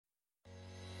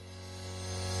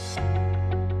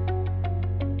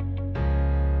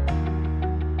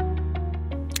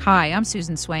Hi, I'm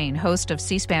Susan Swain, host of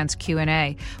C-SPAN's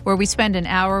Q&A, where we spend an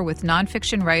hour with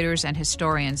nonfiction writers and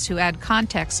historians who add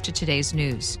context to today's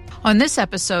news. On this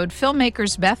episode,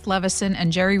 filmmakers Beth Levison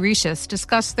and Jerry Risius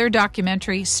discuss their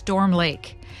documentary Storm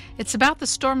Lake. It's about the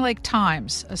Storm Lake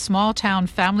Times, a small-town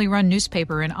family-run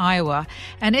newspaper in Iowa,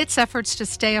 and its efforts to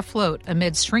stay afloat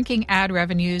amid shrinking ad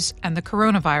revenues and the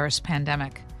coronavirus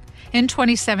pandemic. In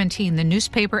 2017, the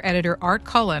newspaper editor Art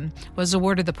Cullen was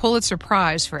awarded the Pulitzer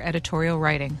Prize for editorial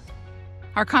writing.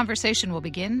 Our conversation will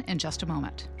begin in just a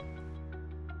moment.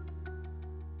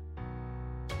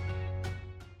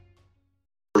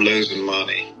 We're losing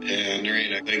money, and there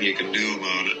ain't a thing you can do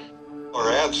about it. Our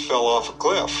ads fell off a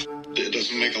cliff. It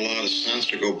doesn't make a lot of sense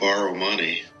to go borrow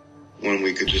money when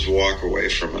we could just walk away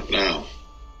from it now.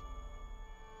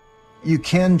 You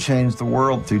can change the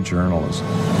world through journalism.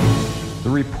 The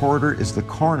reporter is the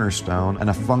cornerstone in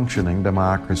a functioning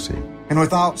democracy. And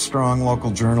without strong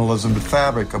local journalism, the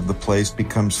fabric of the place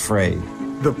becomes frayed.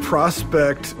 The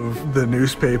prospect of the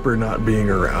newspaper not being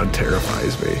around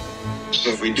terrifies me.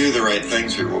 So if we do the right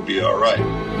things here, we'll be all right.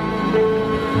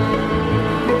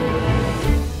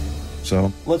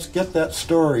 So let's get that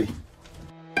story.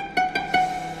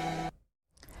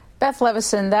 Beth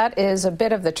Levison, that is a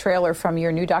bit of the trailer from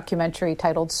your new documentary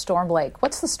titled Storm Lake.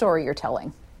 What's the story you're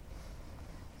telling?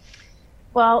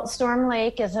 Well, Storm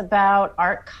Lake is about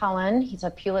Art Cullen. He's a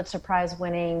Pulitzer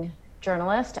Prize-winning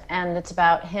journalist, and it's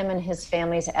about him and his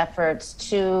family's efforts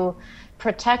to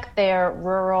protect their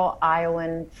rural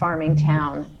Iowan farming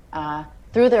town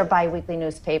through their biweekly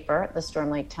newspaper, the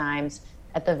Storm Lake Times,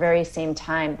 at the very same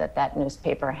time that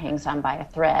newspaper hangs on by a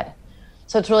thread.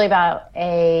 So it's really about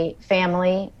a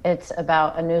family, it's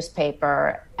about a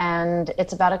newspaper, and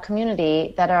it's about a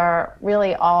community that are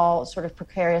really all sort of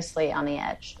precariously on the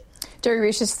edge.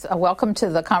 Jerry Risius, welcome to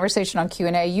the conversation on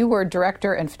Q&A. You were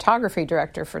director and photography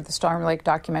director for the Storm Lake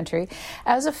documentary.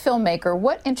 As a filmmaker,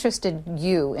 what interested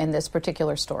you in this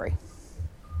particular story?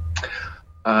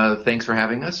 Thanks for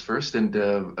having us first. And,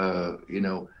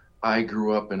 I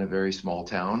grew up in a very small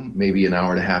town, maybe an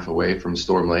hour and a half away from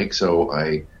Storm Lake. So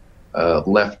I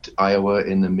left Iowa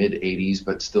in the mid-'80s,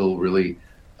 but still really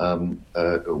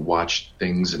watched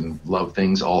things and loved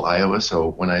things all Iowa. So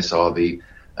when I saw the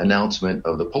announcement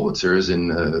of the Pulitzers in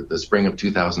the spring of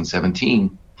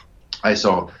 2017, I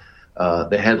saw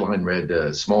the headline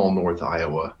read, Small North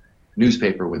Iowa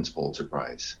Newspaper Wins Pulitzer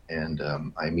Prize. And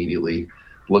I immediately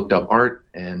looked up Art,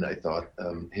 and I thought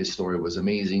his story was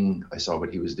amazing. I saw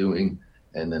what he was doing,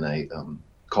 and then I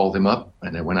called him up,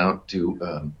 and I went out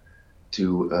to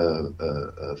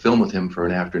film with him for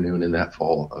an afternoon in that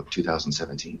fall of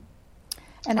 2017.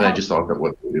 And I just thought that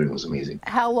what they were doing was amazing.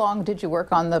 How long did you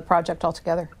work on the project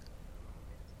altogether?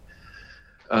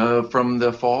 From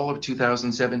the fall of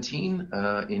 2017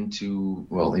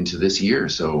 into this year,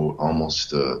 so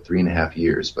almost 3.5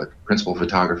 years. But principal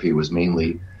photography was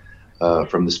mainly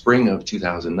from the spring of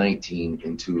 2019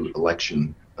 into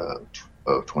election of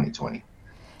 2020.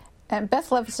 And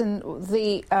Beth Levison,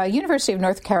 the University of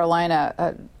North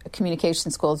Carolina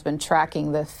Communication School has been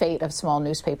tracking the fate of small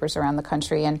newspapers around the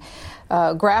country, and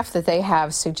a graph that they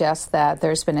have suggests that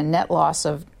there's been a net loss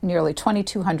of nearly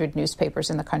 2,200 newspapers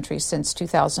in the country since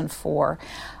 2004.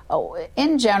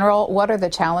 In general, what are the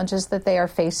challenges that they are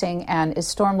facing, and is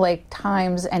Storm Lake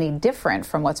Times any different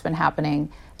from what's been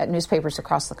happening at newspapers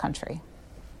across the country?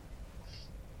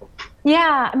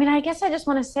 Yeah, I mean, I guess I just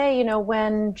want to say,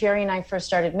 when Jerry and I first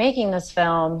started making this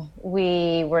film,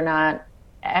 we were not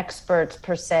experts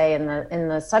per se in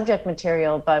the subject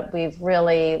material, but we've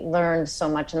really learned so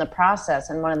much in the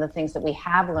process. And one of the things that we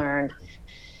have learned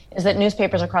is that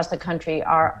newspapers across the country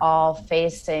are all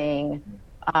facing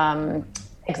an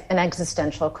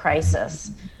existential crisis.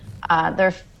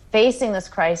 They're facing this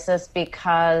crisis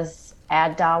because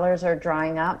ad dollars are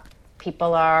drying up.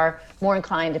 People are more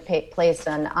inclined to place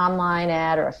an online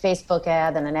ad or a Facebook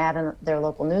ad than an ad in their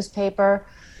local newspaper.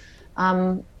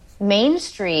 Main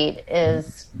Street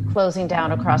is closing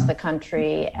down across the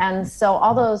country. And so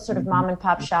all those sort of mom and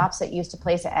pop shops that used to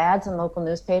place ads in local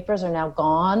newspapers are now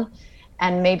gone.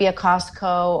 And maybe a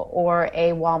Costco or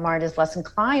a Walmart is less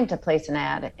inclined to place an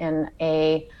ad in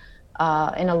a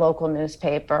local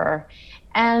newspaper.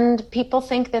 And people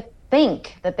think that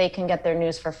they can get their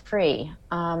news for free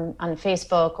on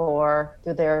Facebook or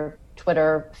through their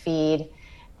Twitter feed,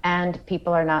 and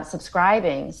people are not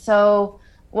subscribing. So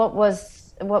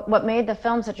what made the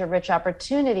film such a rich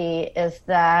opportunity is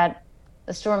that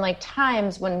the Storm Lake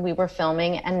Times, when we were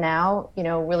filming, and now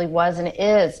really was and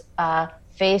is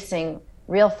facing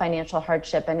real financial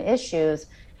hardship and issues,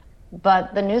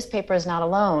 but the newspaper is not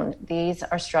alone. These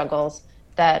are struggles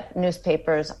that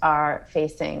newspapers are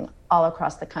facing all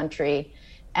across the country.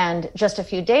 And just a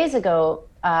few days ago,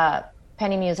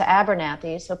 Penny Muse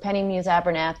Abernathy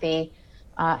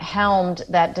helmed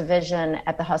that division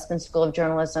at the Hussman School of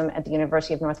Journalism at the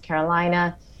University of North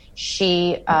Carolina.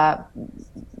 She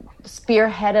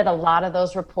spearheaded a lot of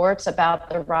those reports about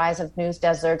the rise of news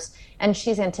deserts, and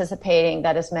she's anticipating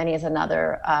that as many as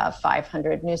another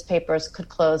 500 newspapers could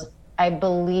close, I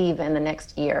believe, in the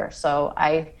next year. So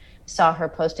I saw her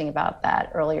posting about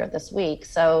that earlier this week.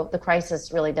 So the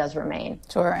crisis really does remain.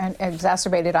 Sure, and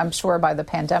exacerbated, I'm sure, by the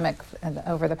pandemic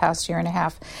over the past year and a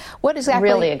half. What exactly?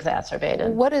 Really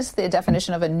exacerbated. What is the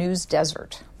definition of a news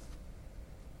desert?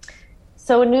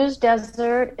 So a news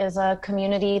desert is a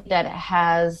community that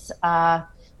has,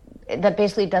 that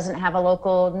basically doesn't have a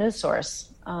local news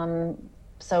source.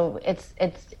 So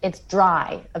it's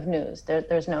dry of news.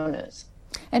 There's no news.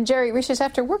 And Jerry Risius,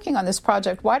 after working on this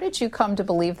project, why did you come to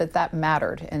believe that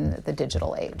mattered in the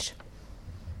digital age?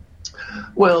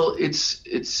 Well,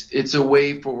 it's a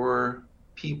way for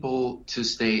people to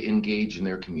stay engaged in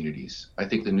their communities. I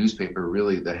think the newspaper,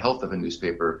 really, the health of a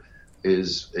newspaper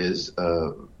is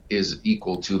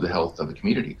equal to the health of the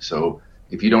community. So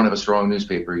if you don't have a strong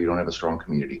newspaper, you don't have a strong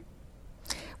community.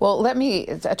 Well, let me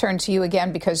turn to you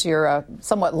again because you're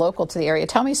somewhat local to the area.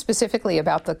 Tell me specifically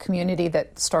about the community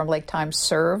that Storm Lake Times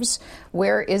serves.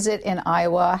 Where is it in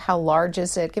Iowa? How large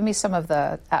is it? Give me some of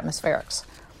the atmospherics.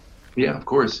 Yeah, of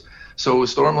course. So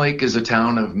Storm Lake is a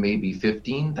town of maybe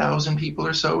 15,000 people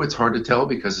or so. It's hard to tell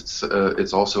because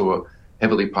it's also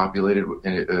heavily populated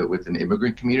with an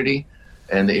immigrant community.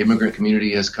 And the immigrant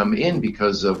community has come in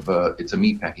because of it's a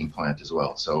meatpacking plant as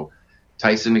well. So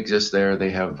Tyson exists there.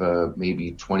 They have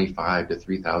maybe 25 to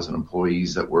 3,000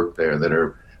 employees that work there that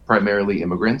are primarily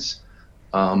immigrants.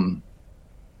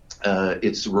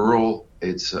 It's rural.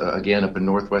 It's again up in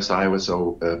northwest Iowa.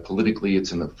 So politically,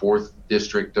 it's in the 4th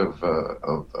district of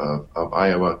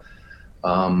Iowa.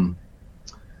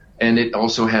 And it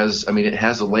also has, it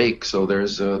has a lake. So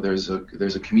there's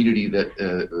a community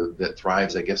that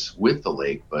thrives, I guess, with the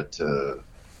lake, but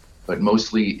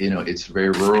mostly, it's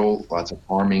very rural, lots of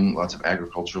farming, lots of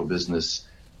agricultural business,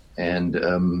 and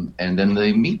then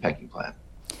the meatpacking plant.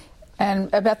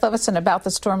 And Beth Levison, about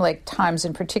the Storm Lake Times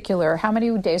in particular, how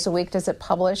many days a week does it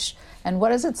publish, and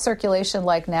what is its circulation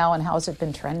like now, and how has it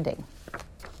been trending?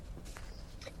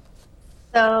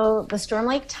 So the Storm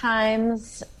Lake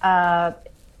Times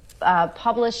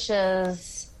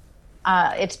publishes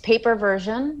its paper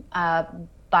version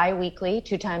bi-weekly,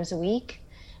 2 times a week.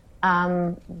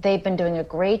 They've been doing a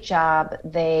great job.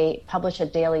 They publish a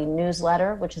daily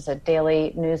newsletter, which is a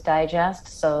daily news digest,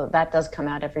 so that does come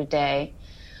out every day.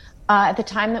 At the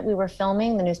time that we were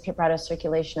filming, the newspaper had a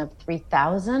circulation of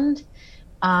 3,000.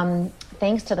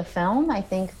 Thanks to the film, I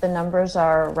think the numbers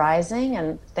are rising,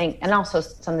 and also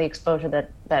some of the exposure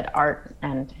that Art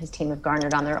and his team have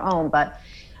garnered on their own. But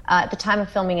at the time of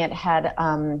filming, it had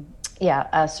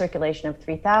a circulation of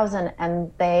 3,000,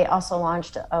 and they also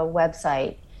launched a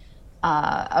website,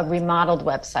 a remodeled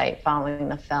website following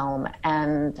the film,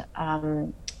 and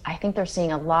I think they're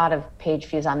seeing a lot of page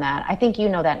views on that. I think you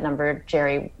know that number,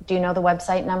 Jerry. Do you know the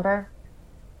website number?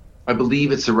 I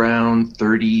believe it's around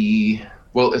 30.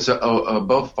 Well, it's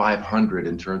above 500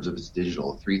 in terms of its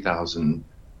digital, 3,000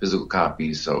 physical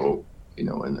copies. So, in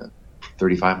the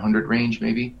 3,500 range,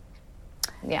 maybe.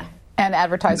 Yeah. And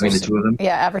advertisers, between the two of them?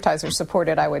 Yeah, advertisers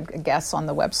supported, I would guess, on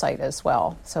the website as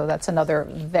well. So that's another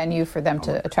venue for them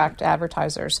to attract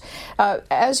advertisers.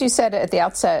 As you said at the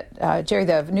outset, Jerry,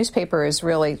 the newspaper is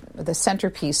really the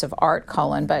centerpiece of Art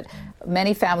Cullen, but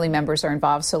many family members are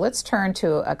involved. So let's turn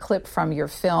to a clip from your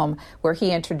film where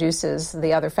he introduces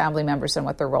the other family members and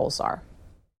what their roles are.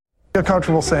 Feel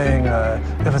comfortable saying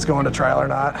if it's going to trial or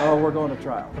not? Oh, we're going to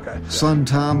trial. Okay. Son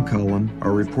Tom Cullen,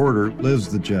 our reporter,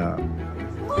 lives the job.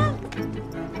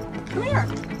 Come here.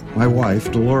 My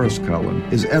wife, Dolores Cullen,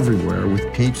 is everywhere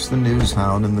with Peach the News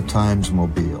Hound and the Times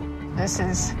Mobile. This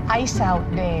is Ice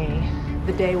Out Day,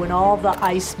 the day when all the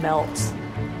ice melts.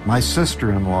 My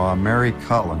sister-in-law, Mary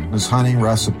Cullen, is hunting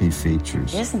recipe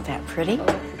features. Isn't that pretty?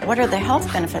 What are the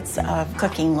health benefits of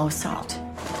cooking low salt?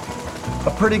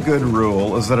 A pretty good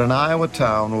rule is that an Iowa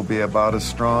town will be about as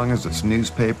strong as its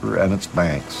newspaper and its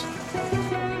banks.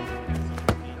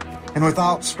 And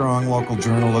without strong local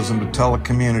journalism to tell a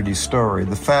community story,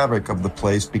 the fabric of the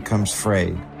place becomes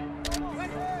frayed.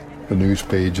 The news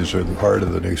pages are the heart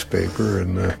of the newspaper,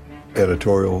 and the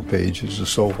editorial page is the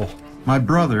soul. My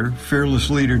brother, fearless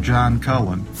leader John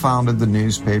Cullen, founded the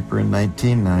newspaper in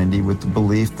 1990 with the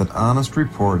belief that honest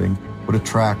reporting would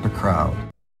attract a crowd.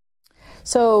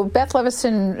 So Beth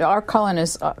Levison, Art Cullen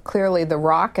is clearly the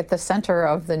rock at the center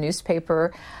of the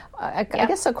newspaper. I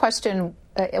guess a question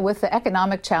with the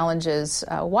economic challenges,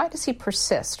 why does he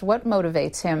persist? What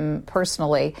motivates him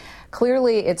personally?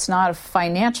 Clearly, it's not a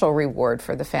financial reward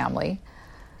for the family.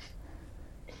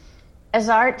 As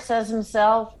Art says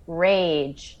himself,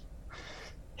 rage.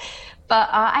 But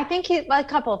I think a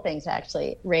couple of things,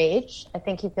 actually. Rage. I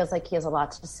think he feels like he has a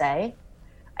lot to say.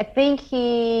 I think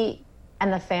he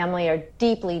and the family are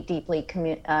deeply, deeply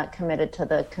committed to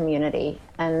the community,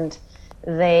 and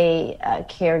they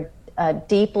care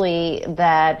deeply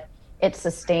that it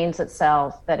sustains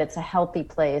itself, that it's a healthy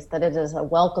place, that it is a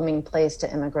welcoming place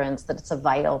to immigrants, that it's a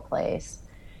vital place.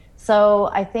 So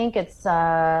I think it's,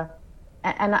 and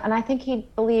I think he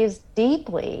believes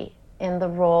deeply in the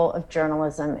role of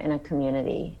journalism in a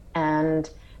community. And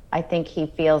I think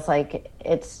he feels like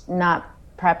it's not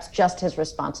perhaps just his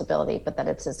responsibility, but that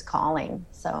it's his calling.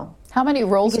 So how many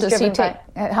roles does he take?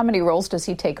 How many roles does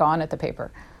he take on at the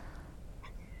paper?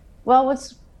 Well,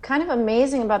 what's kind of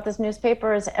amazing about this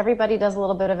newspaper is everybody does a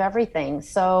little bit of everything.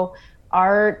 So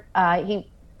Art,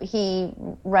 he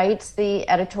writes the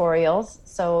editorials,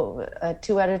 so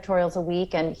 2 editorials a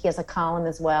week, and he has a column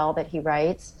as well that he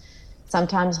writes.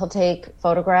 Sometimes he'll take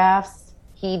photographs.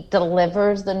 He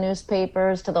delivers the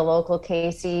newspapers to the local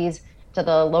Casey's, to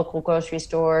the local grocery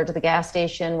store, to the gas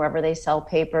station, wherever they sell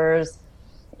papers.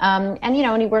 And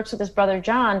he works with his brother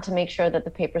John to make sure that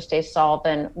the paper stays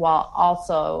solvent, while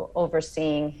also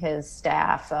overseeing his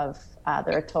staff of,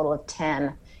 there are a total of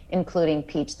 10, including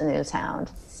Peach the news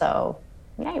hound. So,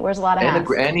 yeah, he wears a lot of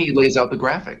hats. And he lays out the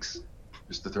graphics,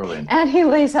 just to throw in. And he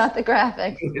lays out the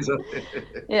graphics.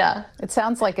 Yeah. It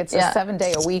sounds like it's a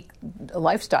 7-day-a-week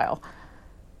lifestyle.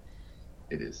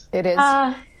 It is. It is?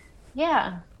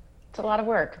 Yeah. It's a lot of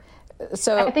work.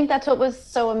 So I think that's what was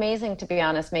so amazing, to be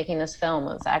honest, making this film,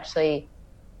 was actually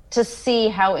to see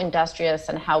how industrious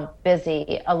and how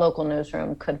busy a local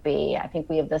newsroom could be. I think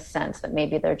we have this sense that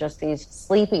maybe they're just these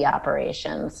sleepy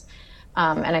operations.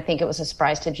 And I think it was a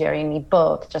surprise to Jerry and me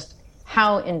both, just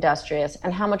how industrious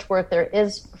and how much work there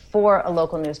is for a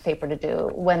local newspaper to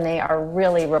do when they are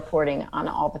really reporting on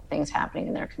all the things happening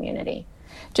in their community.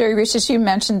 Jerry Risius, you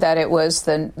mentioned that it was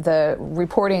the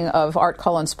reporting of Art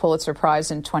Cullen's Pulitzer Prize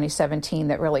in 2017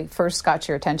 that really first got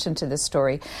your attention to this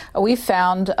story. We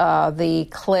found the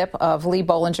clip of Lee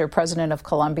Bollinger, president of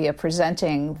Columbia,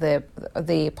 presenting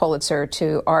the Pulitzer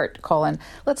to Art Cullen.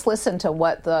 Let's listen to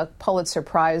what the Pulitzer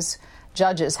Prize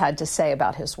judges had to say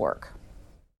about his work.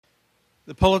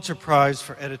 The Pulitzer Prize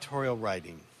for Editorial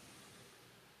Writing.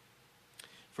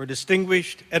 For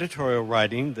distinguished editorial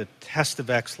writing, the test of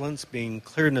excellence being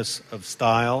clearness of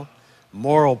style,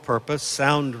 moral purpose,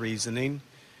 sound reasoning,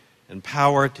 and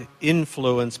power to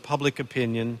influence public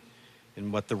opinion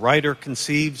in what the writer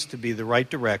conceives to be the right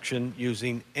direction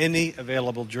using any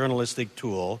available journalistic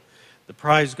tool, the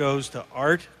prize goes to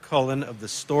Art Cullen of the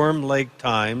Storm Lake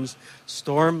Times,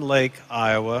 Storm Lake,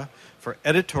 Iowa, for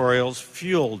editorials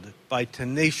fueled by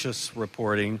tenacious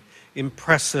reporting,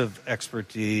 impressive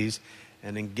expertise,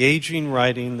 and engaging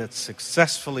writing that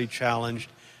successfully challenged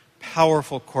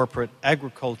powerful corporate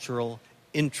agricultural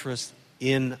interests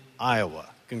in Iowa.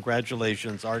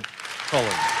 Congratulations, Art Cullen.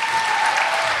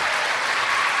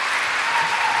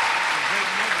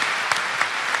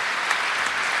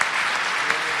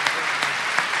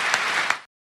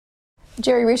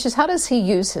 Jerry Risius, how does he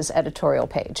use his editorial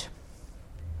page?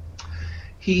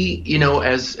 He,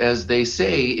 as they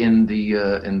say in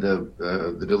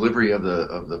the delivery of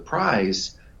the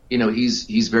prize,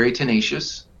 he's very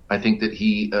tenacious. I think that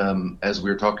he, as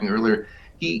we were talking earlier,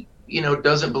 he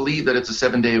doesn't believe that it's a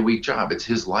 7-day-a-week job. It's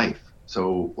his life.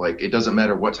 So it doesn't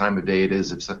matter what time of day it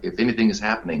is. If anything is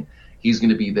happening, he's going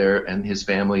to be there, and his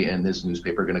family and this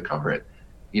newspaper are going to cover it.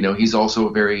 He's also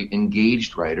a very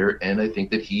engaged writer, and I think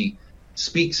that he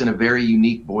speaks in a very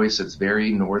unique voice that's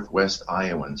very Northwest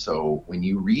Iowan. So when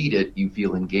you read it, you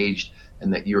feel engaged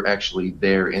and that you're actually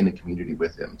there in the community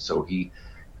with him. So he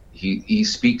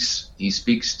speaks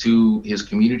to his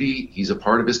community. He's a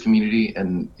part of his community,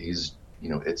 and he's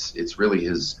it's really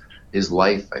his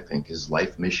life, I think, his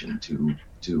life mission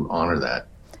to honor that.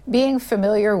 Being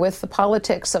familiar with the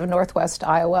politics of Northwest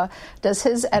Iowa, does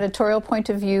his editorial point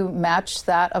of view match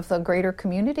that of the greater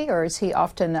community, or is he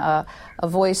often a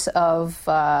voice of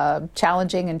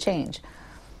challenging and change?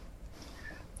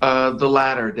 The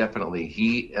latter, definitely.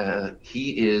 He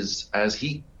is, as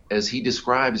he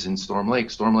describes in Storm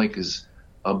Lake. Storm Lake is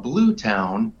a blue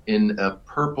town in a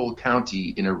purple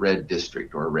county in a red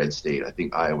district or a red state. I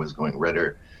think Iowa's going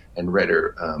redder and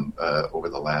redder over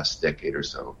the last decade or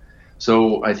so.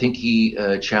 So I think he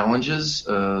challenges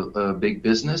big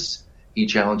business, he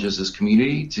challenges his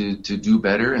community to do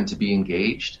better and to be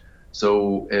engaged.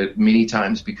 So many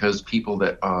times, because people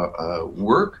that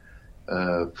work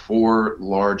for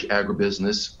large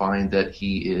agribusiness find that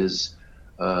he is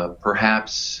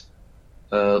perhaps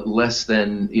less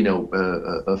than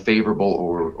favorable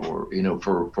or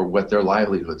for what their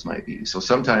livelihoods might be. So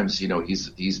sometimes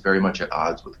he's very much at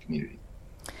odds with the community.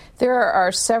 There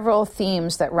are several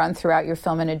themes that run throughout your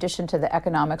film in addition to the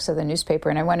economics of the newspaper,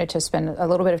 and I wanted to spend a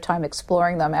little bit of time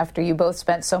exploring them after you both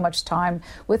spent so much time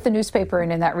with the newspaper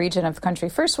and in that region of the country.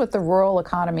 First, with the rural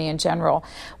economy in general.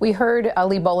 We heard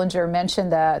Lee Bollinger mention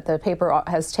that the paper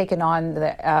has taken on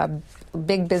the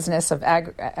big business of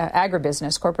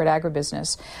agribusiness, corporate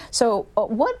agribusiness. So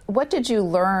what did you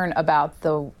learn about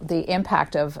the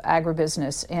impact of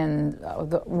agribusiness in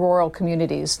the rural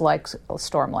communities like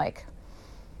Storm Lake?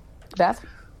 Beth?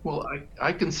 Well,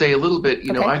 I can say a little bit.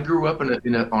 Okay. I grew up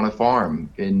on a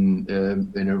farm in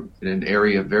an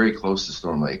area very close to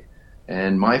Storm Lake,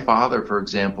 and my father, for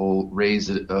example, raised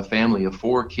a family of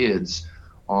 4 kids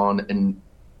on an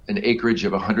acreage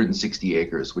of 160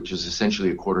 acres, which is essentially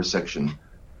a quarter section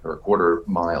or a quarter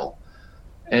mile,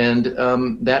 and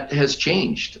that has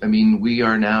changed. I mean, we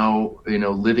are now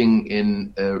living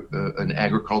in an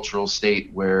agricultural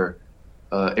state where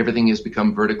everything has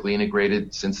become vertically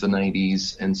integrated since the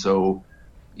 90s. And so,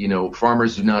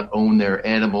 farmers do not own their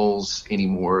animals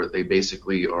anymore. They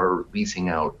basically are leasing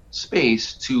out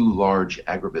space to large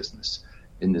agribusiness,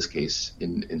 in this case,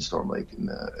 in Storm Lake, in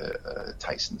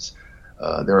Tyson's.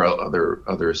 There are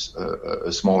others,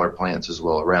 smaller plants as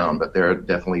well around, but they're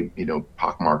definitely,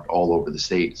 pockmarked all over the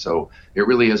state. So it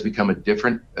really has become a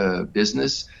different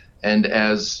business. And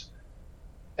as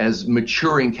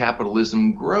maturing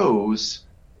capitalism grows,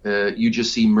 you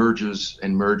just see mergers.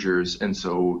 And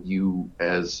so you,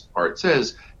 as Art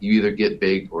says, you either get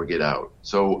big or get out.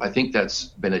 So I think that's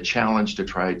been a challenge to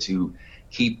try to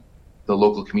keep the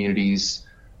local communities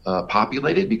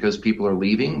populated, because people are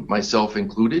leaving, myself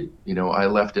included. I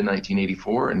left in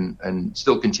 1984 and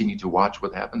still continue to watch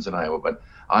what happens in Iowa, but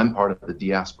I'm part of the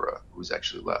diaspora who's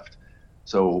actually left.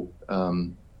 So,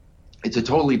 it's a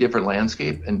totally different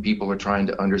landscape, and people are trying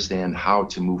to understand how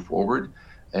to move forward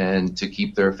and to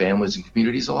keep their families and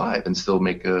communities alive and still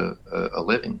make a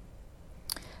living.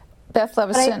 Beth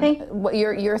Levison, what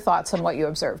your thoughts on what you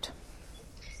observed?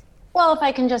 Well, if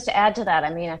I can just add to that,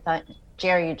 I thought,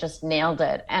 Jerry, you just nailed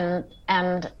it. And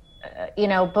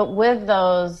but with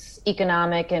those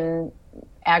economic and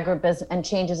agribusiness and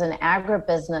changes in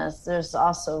agribusiness, there's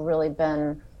also really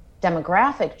been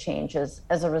demographic changes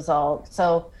as a result.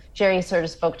 So Jerry sort of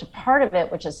spoke to part of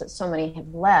it, which is that so many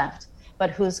have left, but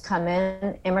who's come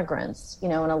in? Immigrants,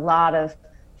 and a lot of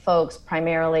folks,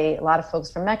 primarily a lot of folks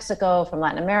from Mexico, from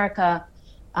Latin America,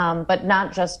 but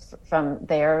not just from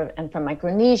there and from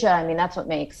Micronesia. That's what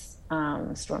makes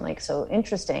Storm Lake so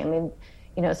interesting.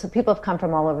 So people have come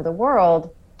from all over the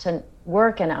world to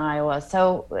work in Iowa,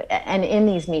 and in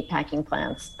these meatpacking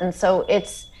plants. And so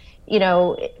it's,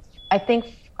 I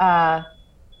think, I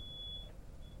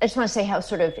just want to say how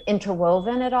sort of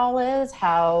interwoven it all is,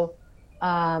 how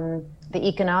the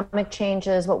economic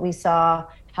changes, what we saw,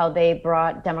 how they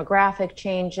brought demographic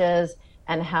changes,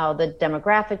 and how the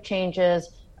demographic changes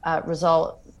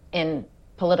result in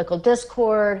political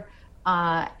discord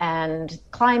and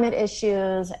climate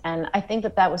issues. And I think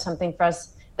that was something for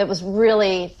us that was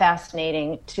really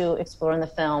fascinating to explore in the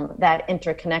film, that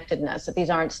interconnectedness, that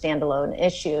these aren't standalone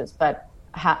issues, but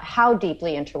how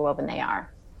deeply interwoven they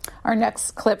are. Our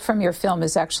next clip from your film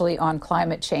is actually on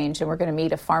climate change, and we're going to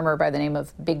meet a farmer by the name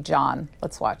of Big John.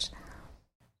 Let's watch.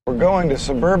 We're going to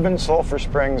suburban Sulphur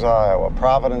Springs, Iowa,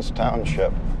 Providence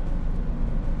Township,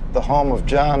 the home of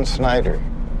John Snyder,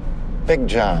 Big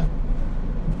John,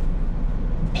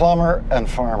 plumber and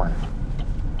farmer.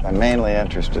 I'm mainly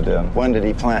interested in when did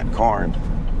he plant corn?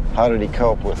 How did he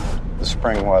cope with the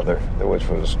spring weather, which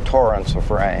was torrents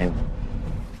of rain?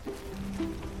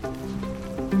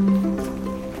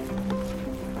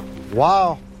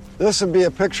 Wow, this would be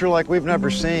a picture like we've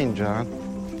never seen, John.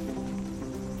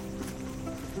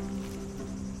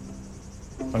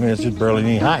 It's just barely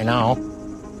knee high now.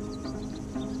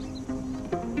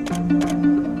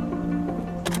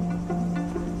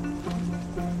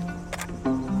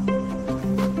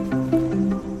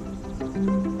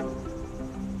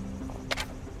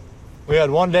 We had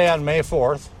one day on May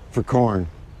 4th. For corn.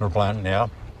 For planting, yeah.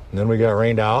 And then we got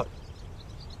rained out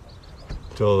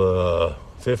till the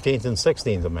 15th and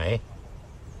 16th of May.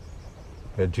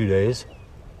 We had 2 days.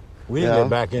 We didn't get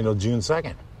back until June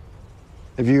 2nd.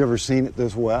 Have you ever seen it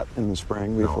this wet in the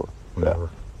spring before? No, never.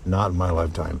 Not in my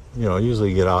lifetime. Usually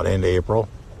you get out end April.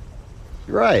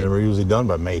 Right. They were usually done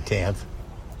by May 10th.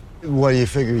 What do you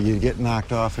figure you'd get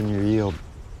knocked off in your yield?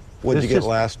 What did you get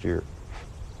last year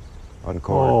on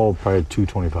corn? Oh, probably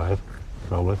 225,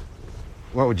 probably.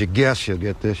 What would you guess you'll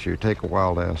get this year? Take a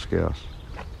wild-ass guess.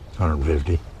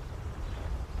 150.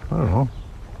 I don't know.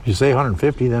 If you say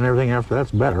 150, then everything after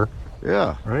that's better.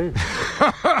 Yeah. Right?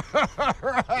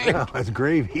 Right. Yeah, that's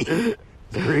gravy. It's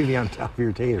gravy on top of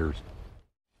your taters.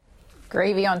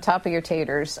 Gravy on top of your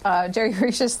taters. Jerry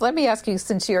Risius, let me ask you,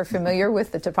 since you're familiar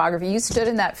with the topography, you stood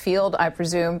in that field, I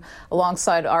presume,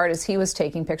 alongside Art as he was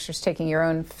taking pictures, taking your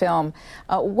own film.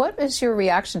 What is your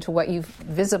reaction to what you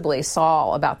visibly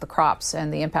saw about the crops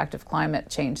and the impact of climate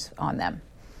change on them?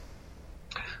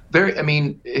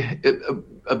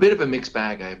 A bit of a mixed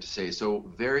bag, I have to say. So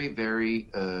very, very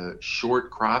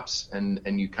short crops,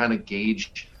 and you kind of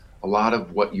gauge a lot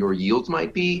of what your yields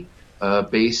might be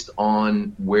based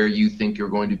on where you think you're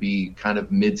going to be kind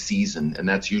of mid-season, and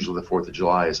that's usually the 4th of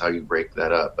July is how you break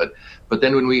that up. But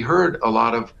then when we heard a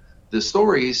lot of the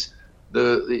stories,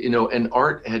 and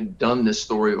Art had done this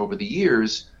story over the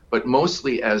years, but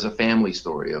mostly as a family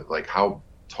story of like how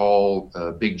tall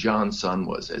Big John's son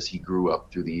was as he grew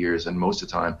up through the years. And most of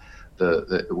the time,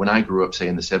 when I grew up, say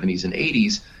in the 70s and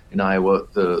 80s in Iowa,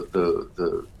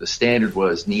 the standard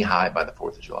was knee high by the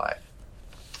 4th of July.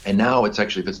 And now it's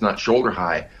actually, if it's not shoulder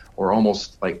high or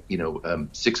almost like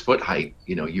 6 foot height,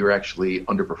 you're actually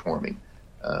underperforming.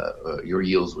 Your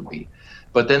yields would be,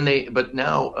 but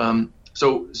now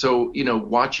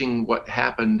watching what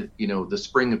happened, the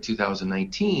spring of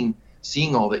 2019.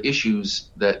 Seeing all the issues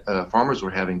that farmers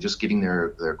were having just getting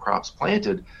their crops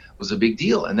planted was a big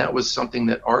deal. And that was something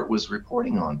that Art was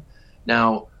reporting on.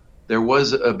 Now, there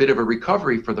was a bit of a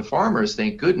recovery for the farmers,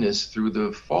 thank goodness, through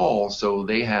the fall. So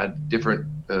they had different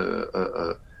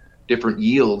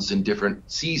yields in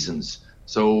different seasons.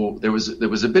 So there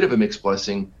was a bit of a mixed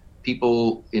blessing.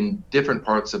 People in different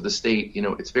parts of the state,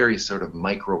 it's very sort of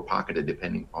micro pocketed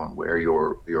depending on where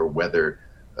your weather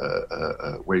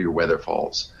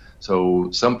falls.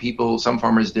 So some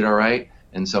farmers did all right,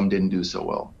 and some didn't do so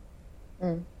well.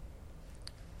 Mm.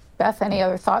 Beth, any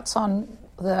other thoughts on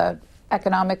the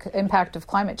economic impact of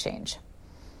climate change?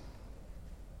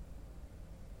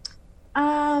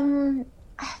 I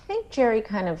think Jerry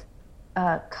kind of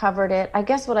covered it. I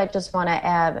guess what I just want to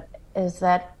add is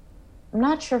that I'm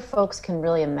not sure folks can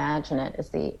really imagine it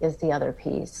is the other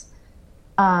piece.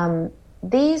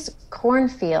 These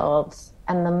cornfields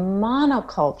and the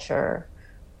monoculture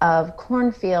of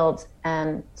cornfields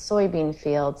and soybean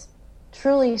fields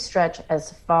truly stretch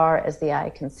as far as the eye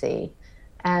can see.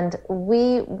 And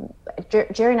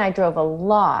Jerry and I drove a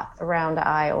lot around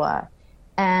Iowa,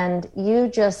 and you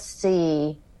just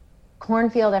see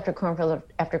cornfield after cornfield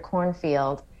after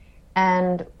cornfield.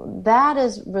 And that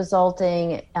is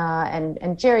resulting,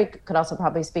 and Jerry could also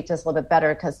probably speak to this a little bit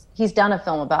better because he's done a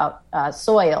film about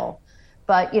soil.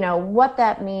 But, what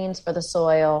that means for the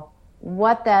soil,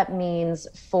 what that means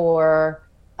for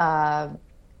the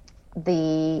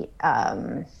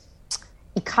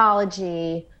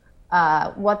ecology,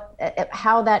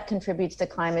 how that contributes to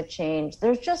climate change.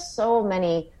 There's just so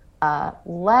many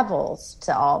levels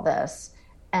to all this.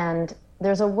 And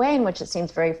there's a way in which it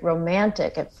seems very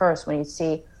romantic at first when you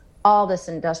see all this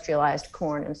industrialized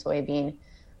corn and soybean.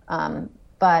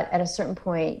 But at a certain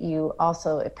point,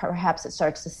 perhaps it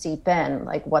starts to seep in,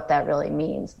 like what that really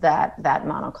means, that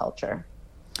monoculture.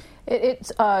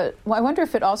 I wonder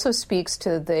if it also speaks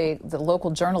to the local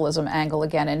journalism angle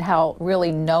again, and how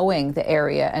really knowing the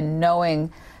area and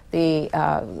knowing the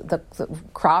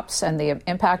crops and the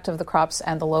impact of the crops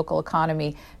and the local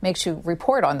economy makes you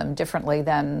report on them differently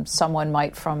than someone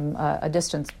might from a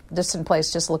distant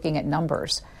place just looking at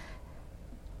numbers.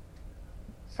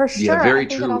 For sure. Yeah, very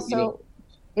true.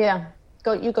 Yeah,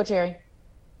 go, Jerry.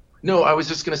 No, I was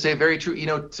just going to say, very true.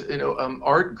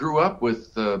 Art grew up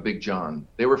with Big John.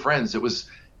 They were friends. It was,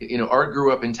 Art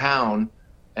grew up in town,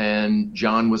 and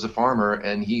John was a farmer,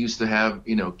 and he used to have,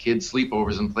 kids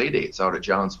sleepovers and play dates out at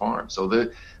John's farm. So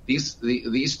these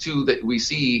two that we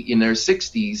see in their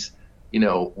 60s,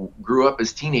 grew up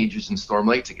as teenagers in Storm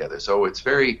Lake together. So it's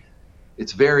very.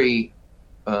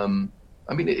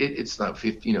 It's not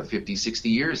 50, 60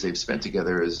 years they've spent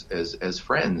together as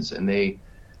friends, and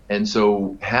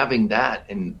so having that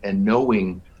and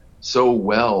knowing so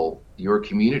well your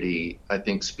community, I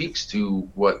think, speaks to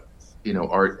what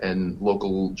art and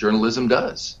local journalism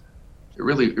does. It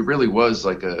really was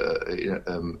like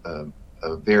a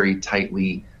very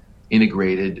tightly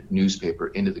integrated newspaper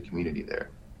into the community there.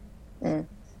 Mm.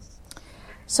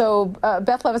 So,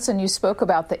 Beth Levison, you spoke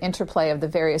about the interplay of the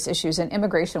various issues, and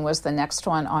immigration was the next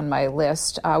one on my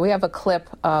list. We have a clip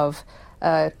of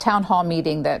a town hall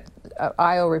meeting that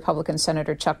Iowa Republican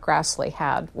Senator Chuck Grassley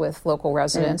had with local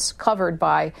residents, covered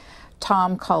by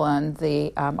Tom Cullen,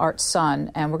 the Art's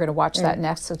son, and we're going to watch that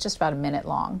next. So it's just about a minute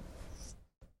long.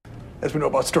 As we know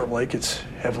about Storm Lake, it's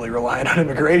heavily reliant on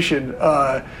immigration.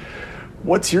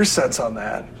 What's your sense on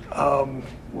that?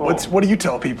 What do you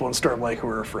tell people in Storm Lake who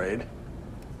are afraid?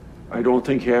 I don't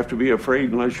think you have to be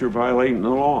afraid unless you're violating the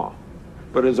law.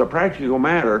 But as a practical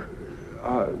matter,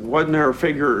 wasn't there a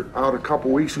figure out a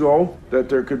couple weeks ago that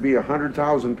there could be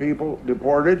 100,000 people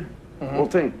deported? Mm-hmm. Well,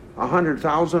 think,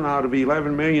 100,000 out of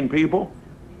 11 million people?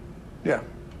 Yeah.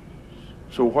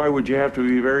 So why would you have to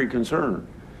be very concerned?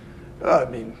 I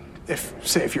mean,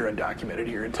 if you're undocumented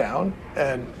here in town,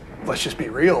 and let's just be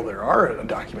real, there are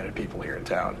undocumented people here in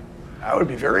town. I would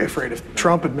be very afraid if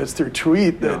Trump admits through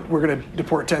tweet that we're going to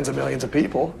deport tens of millions of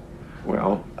people.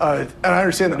 Well, and I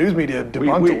understand the news media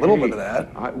debunked a little bit of that.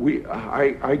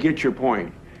 I get your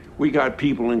point. We got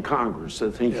people in Congress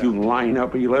that think you can line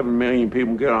up 11 million people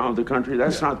and get out of the country.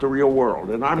 That's not the real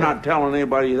world, and I'm not telling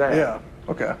anybody that. Yeah,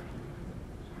 okay.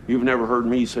 You've never heard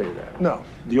me say that. No.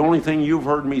 The only thing you've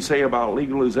heard me say about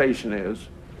legalization is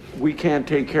we can't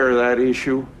take care of that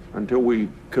issue until we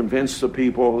convince the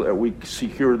people that we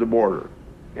secure the border.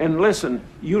 And listen,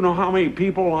 you know how many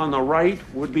people on the right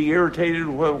would be irritated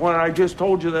with what I just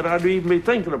told you that I'd even be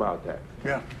thinking about that.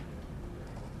 Yeah.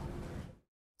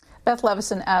 Beth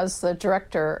Levison, as the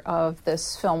director of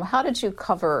this film, how did you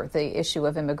cover the issue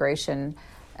of immigration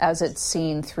as it's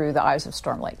seen through the eyes of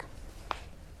Storm Lake?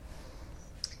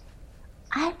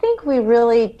 I think we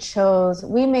really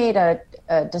we made a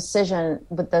decision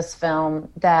with this film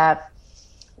that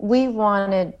we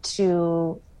wanted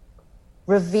to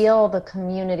reveal the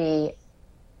community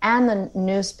and the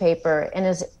newspaper in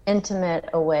as intimate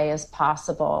a way as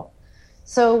possible.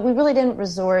 So we really didn't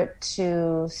resort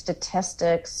to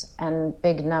statistics and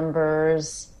big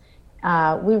numbers.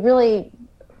 We really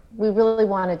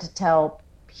wanted to tell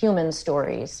human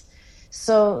stories.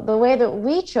 So the way that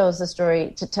we chose the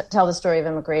story to tell the story of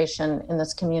immigration in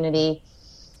this community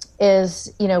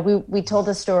is, we told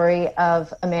the story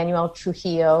of Emmanuel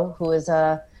Trujillo, who is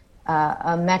a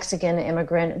Mexican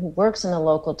immigrant who works in the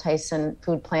local Tyson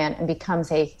food plant and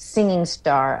becomes a singing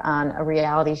star on a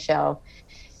reality show.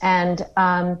 And,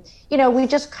 we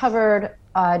just covered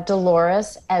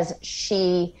Dolores as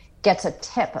she gets a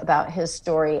tip about his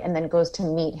story and then goes to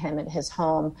meet him at his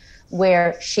home,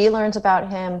 where she learns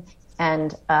about him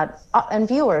and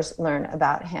viewers learn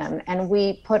about him. And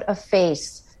we put a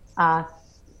face to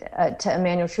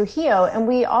Emmanuel Trujillo. And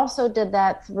we also did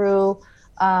that through,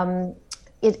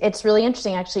 it's really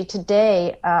interesting, actually.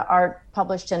 Today, Art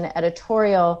published an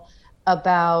editorial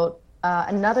about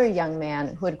another young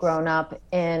man who had grown up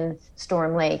in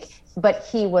Storm Lake, but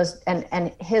he was,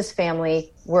 and his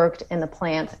family worked in the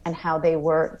plant, and how they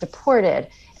were deported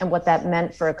and what that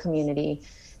meant for a community.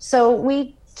 So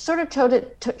we sort of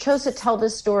chose to tell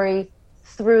this story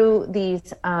through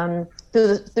these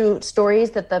through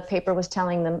stories that the paper was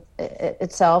telling them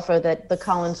itself, or that the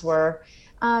Cullens were.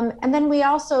 And then we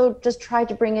also just tried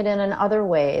to bring it in other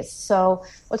ways. So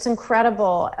what's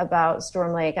incredible about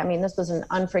Storm Lake, I mean, this was an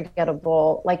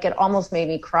unforgettable, like it almost made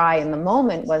me cry in the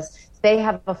moment, was they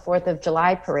have a 4th of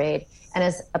July parade. And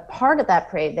as a part of that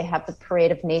parade, they have the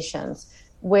Parade of Nations,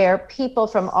 where people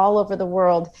from all over the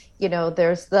world,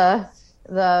 there's the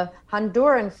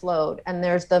Honduran float, and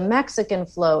there's the Mexican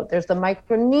float, there's the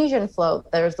Micronesian float,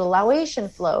 there's the Laotian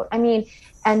float. I mean,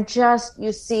 and just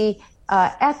you see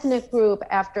ethnic group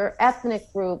after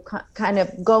ethnic group kind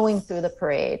of going through the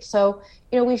parade. So,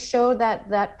 we showed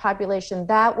that population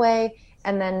that way.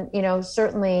 And then,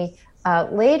 certainly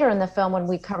later in the film, when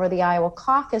we cover the Iowa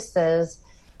caucuses,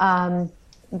 in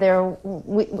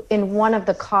one of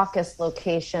the caucus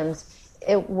locations,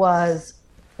 it was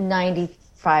 95%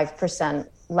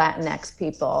 Latinx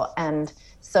people. And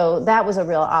so that was a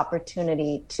real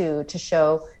opportunity to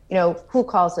show, who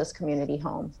calls this community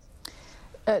home.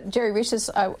 Jerry Risius,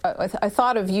 I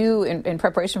thought of you in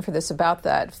preparation for this about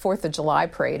that 4th of July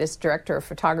parade as director of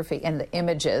photography and the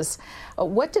images.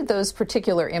 What did those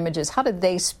particular images, how did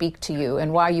they speak to you,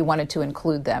 and why you wanted to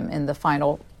include them in the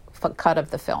final cut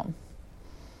of the film?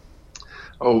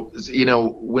 Oh,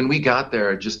 when we got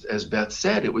there, just as Beth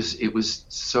said, it was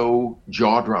so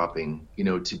jaw-dropping,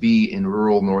 to be in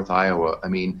rural North Iowa. I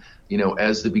mean,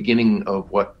 as the beginning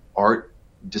of what Art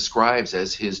describes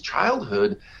as his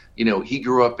childhood, he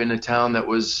grew up in a town that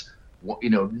was,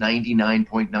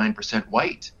 99.9%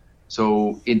 white.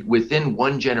 So within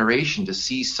one generation, to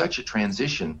see such a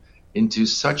transition into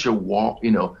such a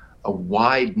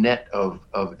wide net of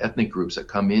ethnic groups that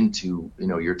come into,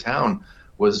 your town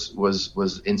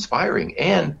was inspiring.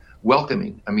 And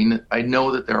welcoming. I mean, I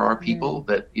know that there are people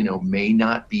that, may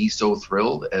not be so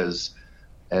thrilled as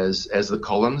the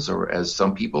Cullens or as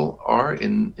some people are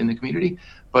in the community.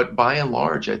 But by and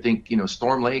large, I think,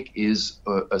 Storm Lake is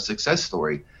a success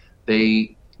story.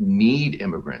 They need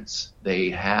immigrants. They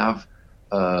have,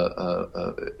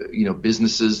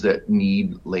 businesses that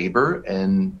need labor,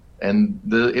 and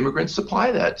the immigrants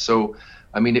supply that. So,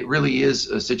 I mean, it really is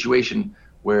a situation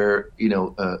where,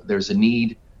 there's a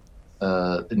need.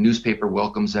 The newspaper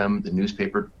welcomes them. The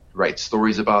newspaper writes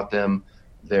stories about them.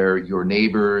 They're your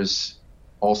neighbors.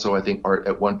 Also, I think Art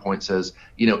at one point says,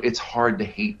 it's hard to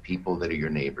hate people that are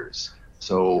your neighbors.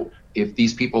 So if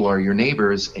these people are your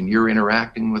neighbors and you're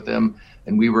interacting with them,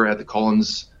 and we were at the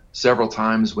Cullens several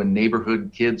times when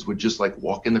neighborhood kids would just like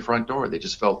walk in the front door. They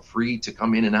just felt free to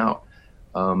come in and out.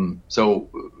 So,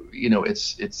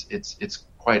 it's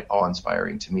quite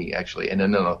awe-inspiring to me, actually. And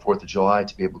then on the 4th of July,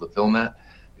 to be able to film that,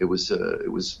 it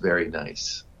was very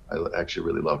nice. I actually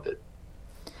really loved it.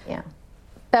 Yeah.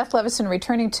 Beth Levison,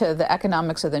 returning to the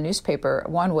economics of the newspaper,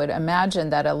 one would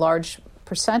imagine that a large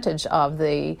percentage of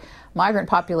the migrant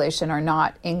population are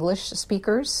not English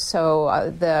speakers.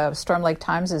 So the Storm Lake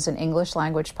Times is an English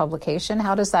language publication.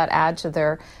 How does that add to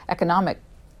their economic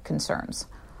concerns?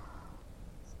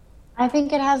 I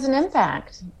think it has an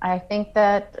impact. I think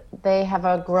that they have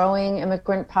a growing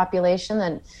immigrant population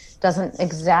that doesn't,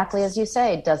 exactly as you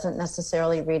say, doesn't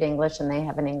necessarily read English, and they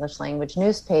have an English language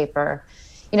newspaper.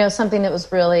 Something that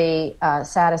was really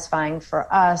satisfying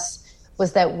for us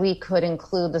was that we could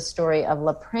include the story of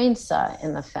La Prensa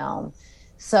in the film.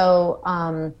 So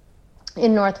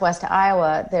in Northwest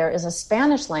Iowa, there is a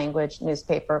Spanish language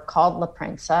newspaper called La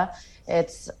Prensa.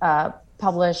 It's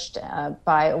published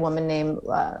by a woman named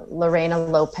Lorena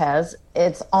Lopez.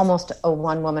 It's almost a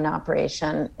one-woman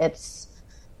operation. It's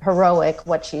heroic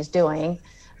what she's doing.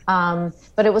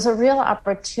 But it was a real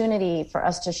opportunity for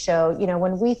us to show,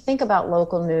 when we think about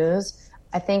local news,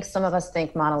 I think some of us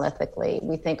think monolithically.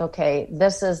 We think, okay,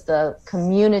 this is the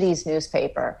community's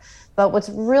newspaper. But what's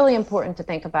really important to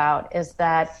think about is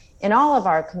that in all of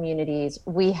our communities,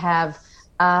 we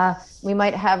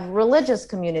might have religious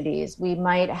communities. We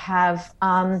might have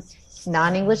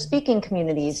non-English speaking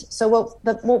communities. So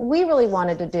what we really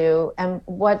wanted to do, and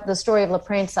what the story of La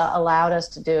Prensa allowed us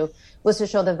to do, was to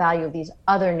show the value of these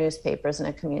other newspapers in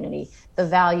a community, the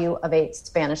value of a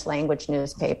Spanish language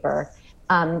newspaper.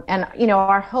 And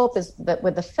our hope is that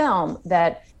with the film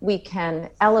that we can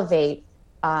elevate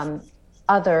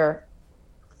other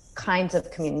kinds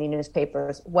of community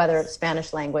newspapers, whether it's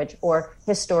Spanish language or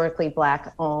historically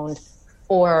Black owned,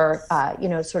 or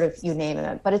sort of you name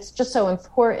it. But it's just so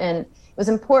important. It was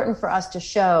important for us to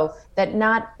show that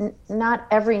not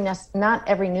every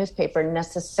newspaper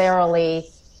necessarily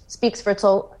speaks for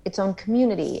its own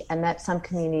community, and that some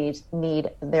communities need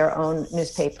their own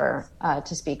newspaper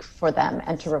to speak for them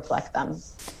and to reflect them.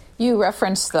 You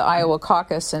referenced the Iowa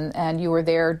caucus, and you were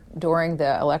there during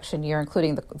the election year,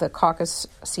 including the caucus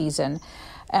season.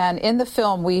 And in the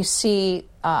film, we see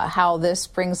how this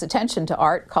brings attention to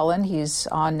Art Cullen. He's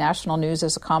on national news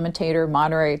as a commentator,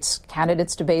 moderates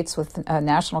candidates' debates with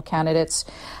national candidates.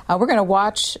 We're going to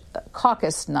watch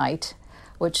caucus night,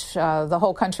 which the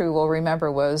whole country will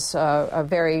remember was a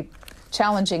very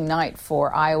challenging night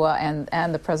for Iowa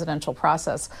and the presidential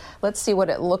process. Let's see what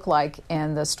it looked like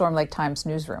in the Storm Lake Times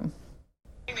newsroom.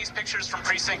 These pictures from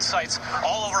precinct sites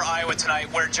all over Iowa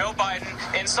tonight where Joe Biden,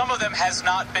 in some of them, has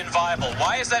not been viable.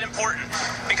 Why is that important?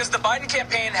 Because the Biden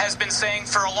campaign has been saying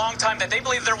for a long time that they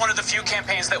believe they're one of the few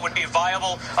campaigns that would be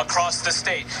viable across the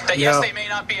state. That yes, they may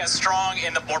not be as strong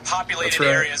in the more populated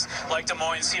areas like Des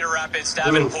Moines, Cedar Rapids,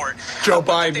 Davenport. Joe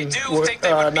Biden, they do think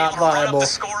they would be able to run up viable. the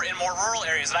score in more rural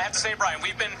areas. And I have to say, Brian,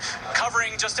 we've been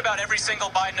covering just about every single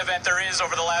Biden event there is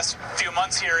over the last few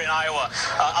months here in Iowa.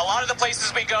 A lot of the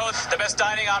places we go, the best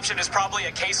dining option is probably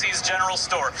a Casey's General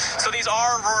Store. So these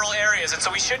are rural areas, and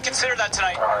so we should consider that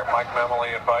tonight. All right, Mike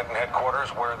Memoli at Biden headquarters,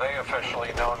 where they officially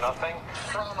know nothing.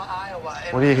 From Iowa.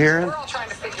 What are you hearing? We're all trying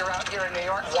to figure out here in New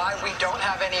York why we don't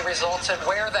have any results and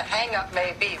where the hang-up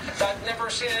may be. I've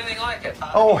never seen anything like it.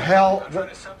 Oh, hell.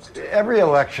 Every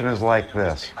election is like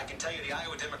this. I can tell you the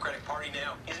Iowa Democratic Party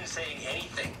now isn't saying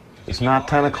anything. It's not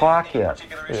 10 o'clock yet.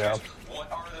 Yeah.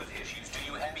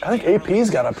 I think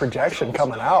AP's got a projection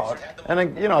coming out. And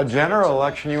a general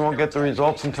election, you won't get the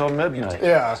results until midnight.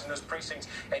 Yeah.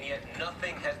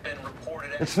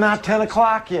 It's not 10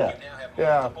 o'clock yet.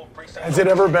 Yeah. Has it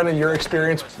ever been in your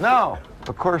experience? No,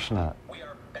 of course not.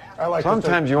 I like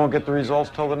Sometimes you won't get the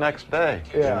results till the next day.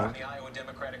 Yeah. You know? The Iowa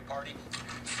Democratic Party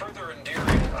further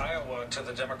endearing Iowa to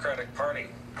the Democratic Party.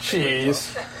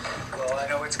 Jeez. Well, I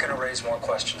know it's going to raise more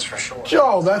questions for sure.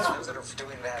 Joe, that's... Those that are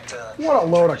doing that, what a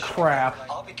load of crap.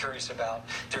 I'll be curious about,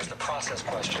 there's the process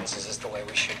questions. Is this the way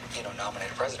we should,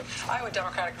 nominate a president? Iowa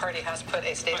Democratic Party has put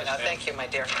a statement out. Thank you, my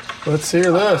dear. Let's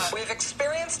hear this. We've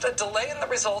experienced a delay in the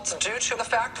results due to the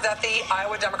fact that the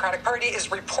Iowa Democratic Party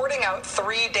is reporting out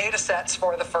 3 data sets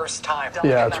for the first time.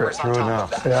 Yeah, true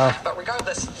enough. Yeah. But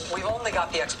regardless, we've only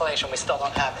got the explanation. We still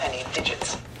don't have any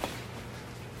digits.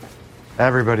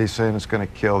 Everybody's saying it's going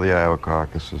to kill the Iowa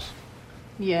caucuses,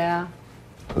 Yeah.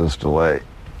 this delay.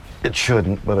 It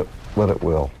shouldn't, but it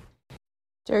will.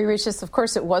 Jerry Risius, of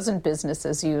course, it wasn't business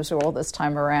as usual this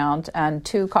time around, and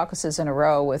 2 caucuses in a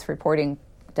row with reporting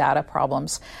data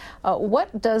problems.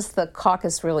 What does the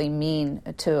caucus really mean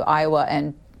to Iowa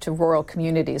and to rural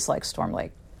communities like Storm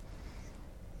Lake?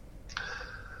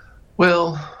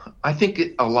 Well, I think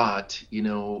a lot.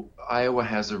 Iowa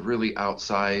has a really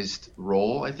outsized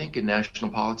role, I think, in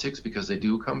national politics because they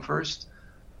do come first.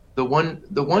 The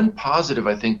one positive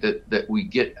I think that we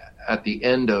get at the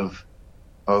end of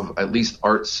at least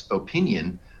Art's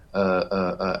opinion,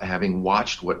 having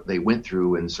watched what they went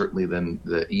through, and certainly then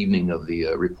the evening of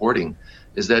the reporting,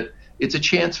 is that it's a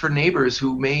chance for neighbors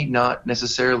who may not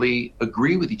necessarily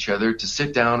agree with each other to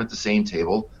sit down at the same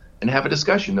table and have a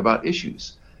discussion about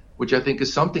issues, which I think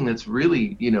is something that's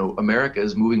really, America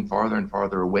is moving farther and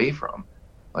farther away from.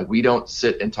 Like, we don't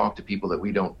sit and talk to people that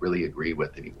we don't really agree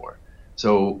with anymore.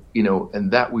 So,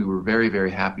 and that we were very, very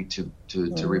happy to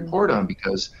report on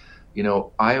because,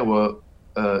 Iowa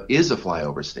is a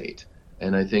flyover state.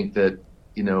 And I think that,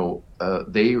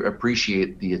 they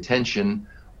appreciate the attention.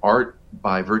 Art,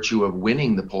 by virtue of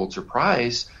winning the Pulitzer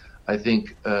Prize, I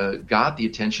think got the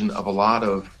attention of a lot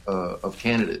of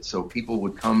candidates. So people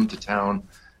would come to town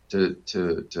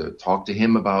to talk to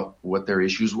him about what their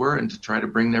issues were and to try to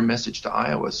bring their message to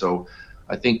Iowa. So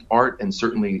I think Art, and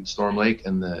certainly Storm Lake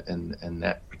and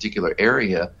that particular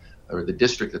area or the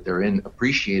district that they're in,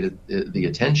 appreciated the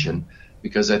attention,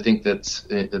 because I think that's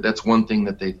one thing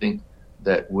that they think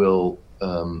that will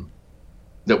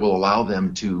allow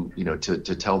them to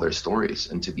to tell their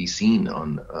stories and to be seen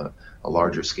on a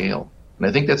larger scale. And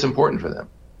I think that's important for them.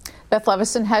 Beth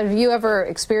Levison, have you ever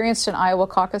experienced an Iowa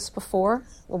caucus before?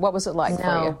 What was it like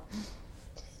for you?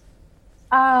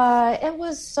 It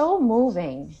was so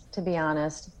moving, to be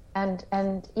honest. And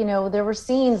there were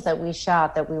scenes that we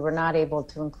shot that we were not able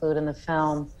to include in the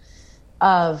film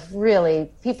of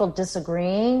really people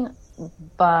disagreeing,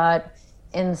 but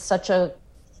in such a,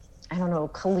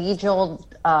 collegial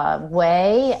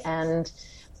way. And,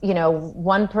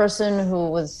 one person who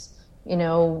was,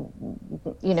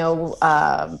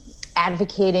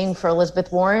 advocating for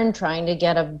Elizabeth Warren, trying to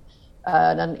get an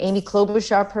Amy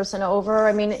Klobuchar person over.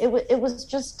 I mean, it was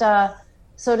just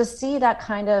so to see that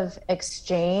kind of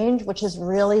exchange, which is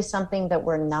really something that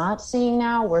we're not seeing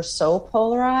now. We're so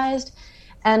polarized,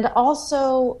 and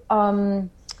also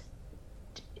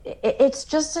it's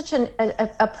just such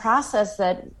a process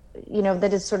that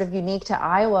that is sort of unique to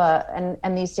Iowa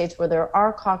and these states where there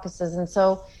are caucuses, and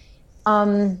so.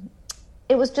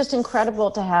 It was just incredible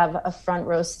to have a front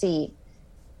row seat.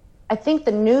 I think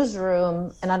the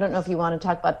newsroom, and I don't know if you want to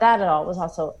talk about that at all, was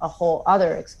also a whole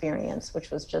other experience, which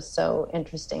was just so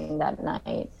interesting that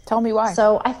night. Tell me why.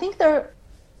 So I think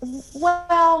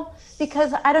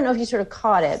because I don't know if you sort of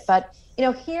caught it, but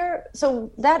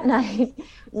so that night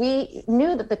we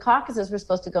knew that the caucuses were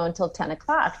supposed to go until 10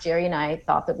 o'clock. Jerry and I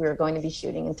thought that we were going to be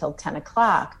shooting until 10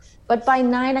 o'clock. But by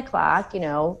 9 o'clock,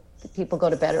 people go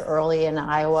to bed early in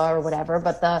Iowa or whatever,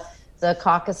 but the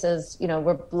caucuses,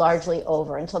 were largely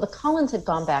over. And so the Cullens had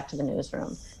gone back to the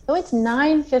newsroom. So it's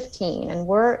 9:15 and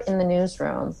we're in the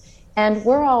newsroom and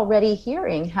we're already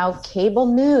hearing how cable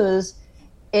news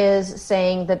is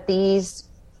saying that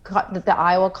that the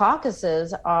Iowa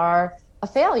caucuses are a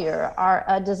failure, are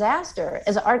a disaster.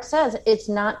 As Art says, it's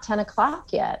not 10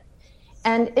 o'clock yet.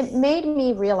 And it made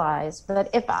me realize that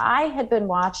if I had been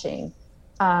watching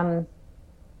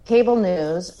cable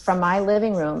news from my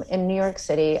living room in New York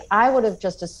City, I would have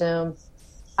just assumed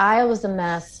Iowa's a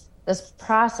mess, this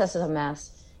process is a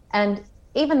mess. And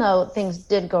even though things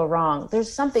did go wrong,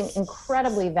 there's something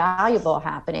incredibly valuable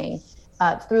happening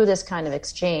through this kind of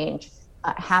exchange,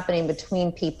 happening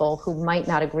between people who might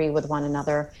not agree with one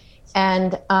another.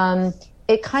 And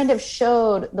it kind of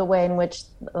showed the way in which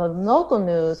local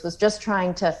news was just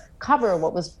trying to cover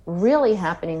what was really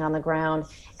happening on the ground.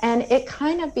 And it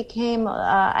kind of became,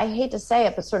 I hate to say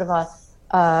it, but sort of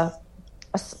not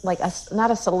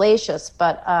a salacious,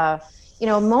 but,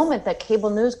 a moment that cable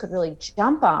news could really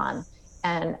jump on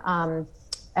and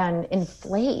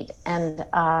inflate. And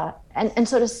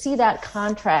so to see that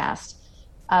contrast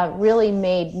really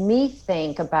made me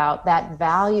think about that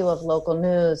value of local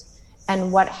news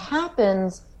and what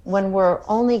happens when we're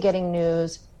only getting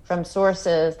news from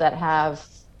sources that have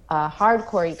a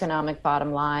hardcore economic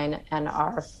bottom line and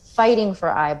are fighting for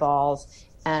eyeballs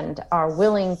and are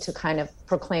willing to kind of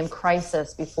proclaim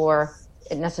crisis before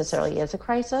it necessarily is a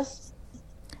crisis.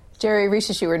 Jerry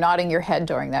Risius, you were nodding your head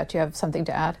during that. Do you have something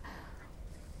to add?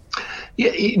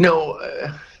 Yeah,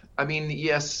 I mean,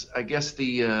 yes, I guess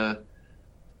the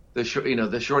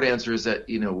short answer is that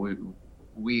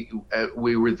we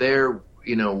were there,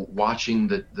 watching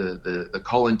the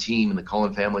Cullen team and the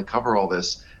Cullen family cover all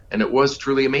this, and it was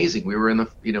truly amazing. We were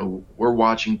we're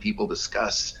watching people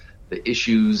discuss the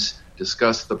issues,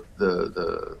 discuss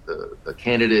the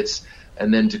candidates,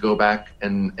 and then to go back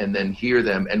and then hear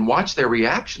them and watch their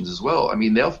reactions as well. I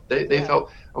mean, they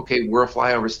felt, okay, we're a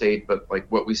flyover state, but like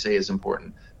what we say is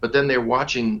important. But then they're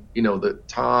watching, the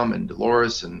Tom and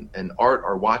Dolores and Art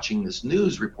are watching this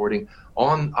news reporting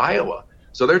on Iowa.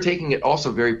 So they're taking it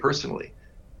also very personally,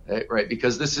 right?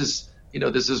 Because this is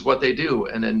what they do.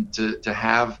 And then to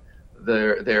have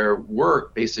their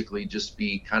work basically just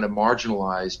be kind of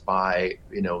marginalized by,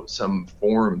 some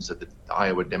forms that the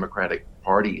Iowa Democratic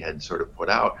Party had sort of put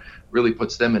out really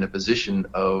puts them in a position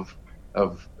of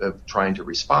trying to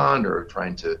respond or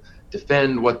trying to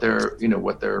defend what their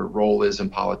role is in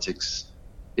politics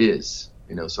is.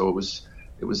 So it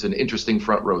was an interesting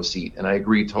front row seat, and I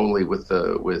agree totally with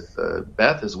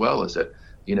Beth as well. Is that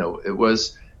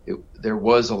there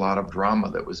was a lot of drama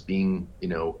that was being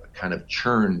kind of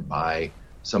churned by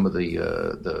some of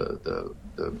the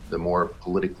more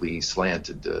politically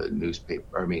slanted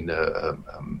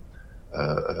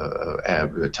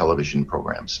television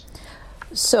programs.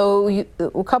 So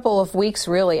a couple of weeks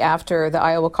really after the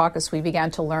Iowa caucus, we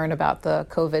began to learn about the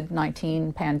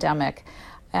COVID-19 pandemic.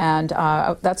 And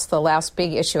that's the last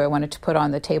big issue I wanted to put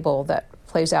on the table that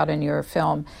plays out in your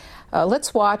film.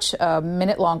 Let's watch a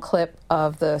minute-long clip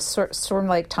of the Storm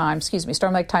Lake Times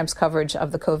coverage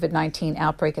of the COVID-19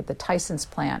 outbreak at the Tyson's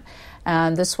plant.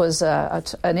 And this was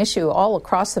an issue all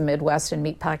across the Midwest in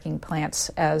meatpacking plants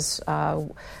as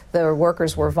the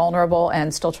workers were vulnerable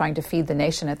and still trying to feed the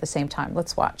nation at the same time.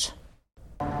 Let's watch.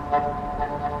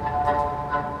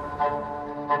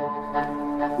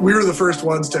 We were the first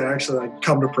ones to actually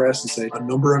come to press and say a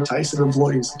number of Tyson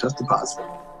employees tested positive.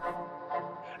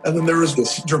 And then there was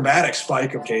this dramatic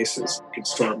spike of cases in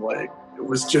Storm Lake. It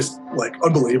was just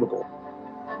unbelievable.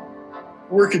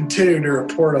 We're continuing to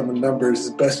report on the numbers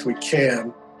as best we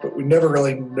can, but we never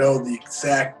really know the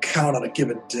exact count on a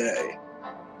given day.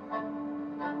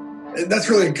 And that's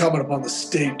really incumbent upon the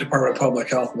State Department of Public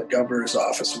Health and the governor's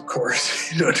office, of course,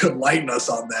 to enlighten us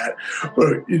on that.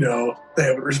 But, they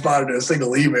haven't responded to a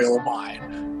single email of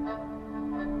mine.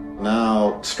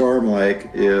 Now, Storm Lake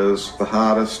is the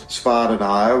hottest spot in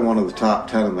Iowa, one of the top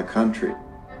 10 in the country.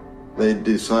 They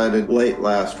decided late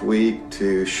last week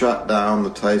to shut down the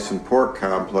Tyson pork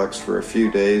complex for a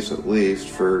few days at least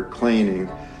for cleaning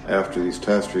after these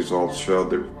test results showed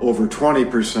that over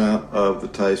 20% of the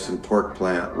Tyson pork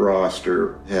plant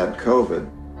roster had COVID.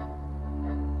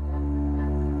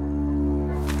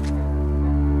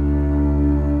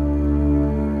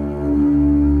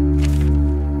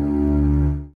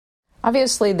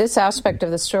 Obviously, this aspect of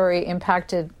the story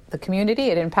impacted the community.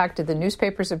 It impacted the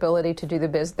newspaper's ability to do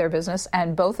their business,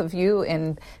 and both of you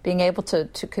in being able to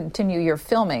continue your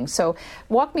filming. So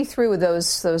walk me through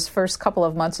those first couple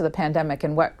of months of the pandemic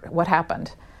and what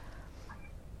happened.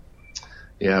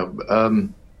 Yeah.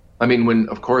 I mean, when,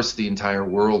 of course, the entire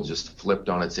world just flipped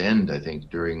on its end, I think,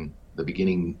 during the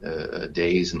beginning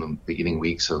days and the beginning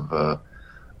weeks of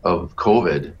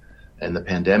COVID and the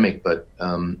pandemic. But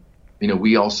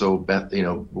we also,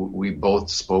 we both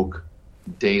spoke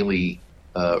daily,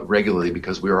 regularly,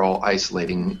 because we were all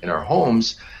isolating in our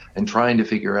homes and trying to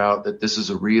figure out that this is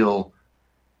a real,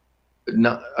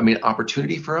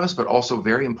 opportunity for us, but also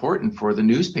very important for the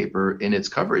newspaper in its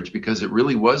coverage, because it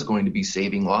really was going to be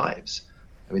saving lives.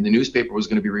 I mean, the newspaper was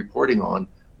going to be reporting on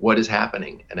what is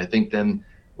happening. And I think then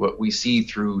what we see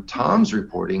through Tom's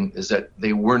reporting is that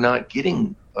they were not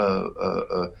getting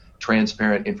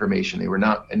transparent information. They were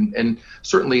not, and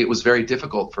certainly it was very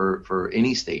difficult for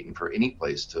any state and for any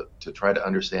place to try to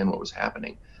understand what was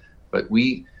happening. But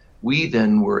we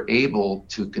then were able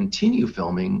to continue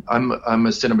filming. I'm a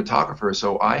cinematographer,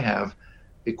 so I have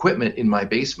equipment in my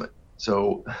basement.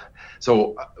 So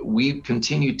we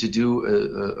continued to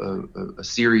do a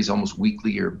series, almost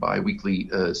weekly or bi-weekly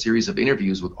series of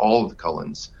interviews with all of the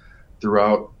Cullens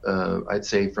throughout, I'd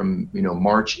say from,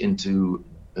 March into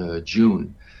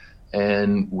June.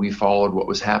 And we followed what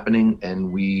was happening,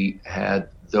 and we had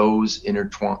those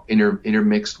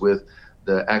intermixed with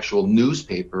the actual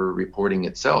newspaper reporting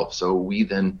itself. So we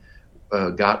then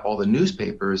got all the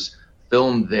newspapers,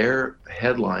 filmed their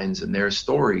headlines and their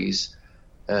stories,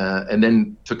 and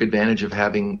then took advantage of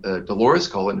having Dolores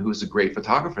Cullen, who's a great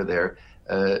photographer there,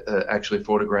 actually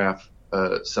photograph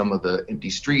some of the empty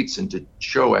streets and to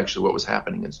show actually what was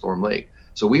happening in Storm Lake.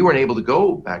 So we weren't able to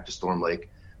go back to Storm Lake,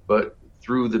 but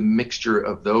through the mixture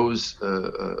of those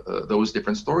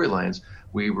different storylines,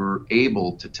 we were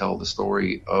able to tell the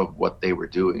story of what they were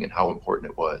doing and how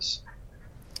important it was.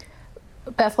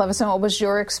 Beth Levison, what was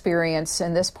your experience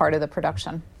in this part of the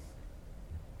production?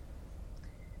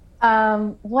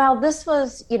 Well, this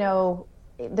was,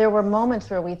 there were moments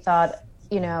where we thought,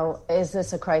 is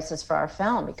this a crisis for our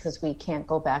film? Because we can't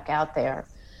go back out there.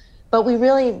 But we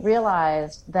really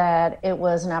realized that it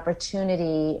was an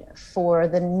opportunity for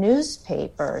the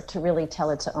newspaper to really tell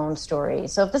its own story.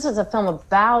 So if this is a film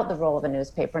about the role of a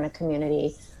newspaper in a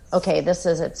community, okay, this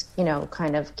is its,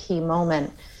 kind of key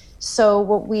moment. So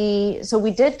we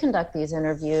did conduct these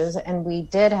interviews, and we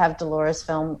did have Dolores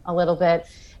film a little bit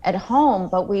at home,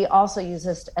 but we also used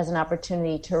this as an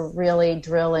opportunity to really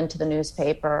drill into the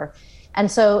newspaper. And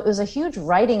so it was a huge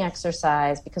writing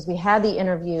exercise because we had the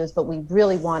interviews, but we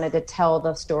really wanted to tell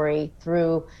the story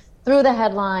through the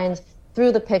headlines,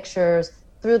 through the pictures,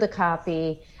 through the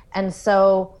copy. And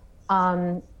so,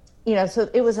 so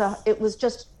it was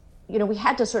just, we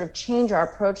had to sort of change our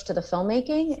approach to the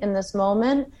filmmaking in this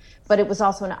moment, but it was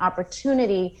also an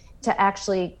opportunity to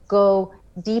actually go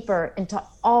deeper into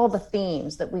all the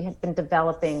themes that we had been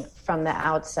developing from the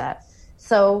outset.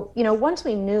 So, once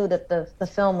we knew that the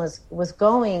film was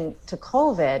going to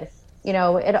COVID,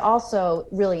 it also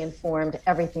really informed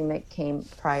everything that came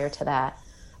prior to that.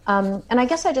 And I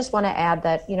guess I just want to add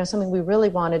that, something we really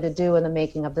wanted to do in the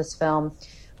making of this film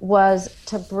was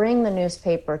to bring the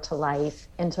newspaper to life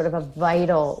in sort of a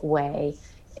vital way,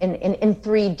 in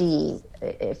 3D,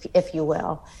 if you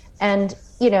will. And,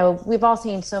 we've all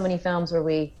seen so many films where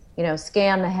we,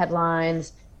 scan the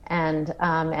headlines and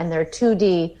they're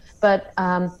 2D. But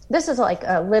this is like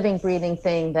a living, breathing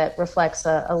thing that reflects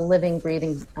a living,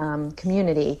 breathing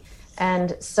community.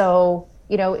 And so,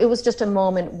 it was just a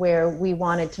moment where we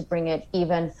wanted to bring it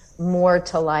even more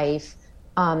to life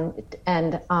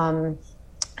and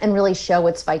really show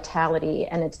its vitality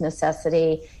and its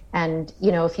necessity. And,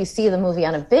 if you see the movie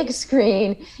on a big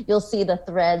screen, you'll see the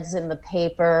threads in the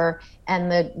paper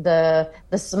and the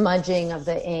smudging of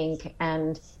the ink.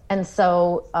 And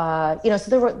so, so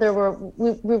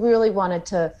we really wanted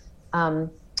to kind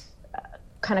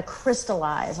of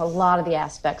crystallize a lot of the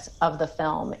aspects of the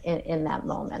film in that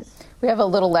moment. We have a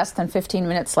little less than 15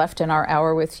 minutes left in our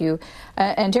hour with you.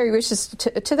 And Jerry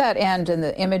Risius, to that end, and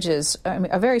the images,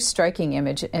 a very striking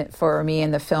image for me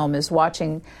in the film is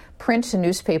watching print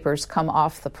newspapers come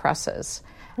off the presses.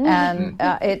 And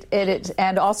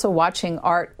and also watching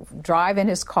Art drive in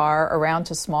his car around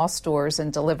to small stores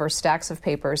and deliver stacks of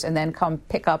papers, and then come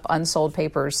pick up unsold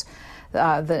papers,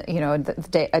 a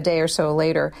day or so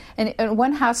later. And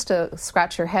one has to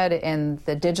scratch your head in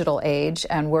the digital age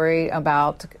and worry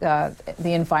about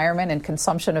the environment and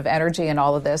consumption of energy and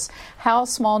all of this. How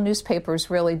small newspapers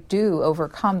really do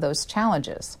overcome those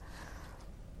challenges.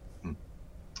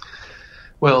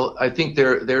 Well, I think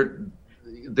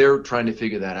they're trying to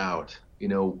figure that out.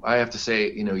 I have to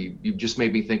say, you just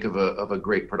made me think of a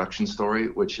great production story,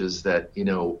 which is that,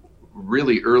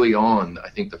 really early on, I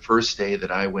think the first day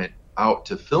that I went out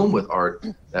to film with Art,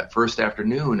 that first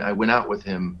afternoon, I went out with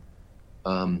him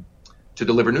to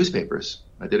deliver newspapers.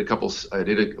 I did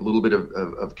a little bit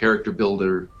of character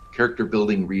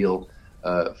building reel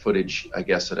footage, I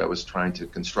guess, that I was trying to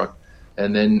construct.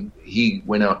 And then he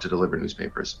went out to deliver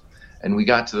newspapers. And we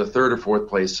got to the third or fourth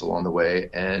place along the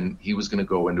way, and he was going to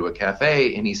go into a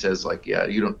cafe, and he says, yeah,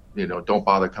 don't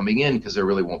bother coming in because there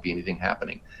really won't be anything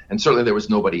happening. And certainly there was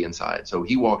nobody inside. So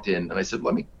he walked in, and I said,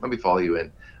 let me follow you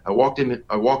in. I walked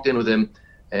in with him,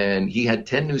 and he had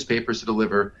 10 newspapers to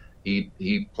deliver.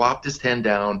 He plopped his 10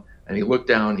 down, and he looked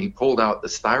down. He pulled out the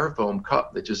styrofoam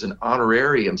cup, which is an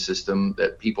honorarium system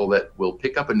that people that will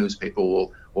pick up a newspaper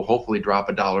will hopefully drop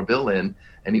a dollar bill in.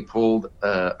 And he pulled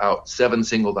out 7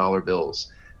 single-dollar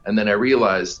bills. And then I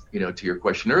realized, to your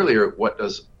question earlier, what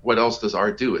else does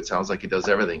Art do? It sounds like he does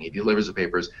everything. He delivers the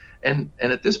papers. And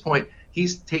at this point,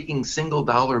 he's taking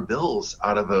single-dollar bills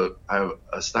out of a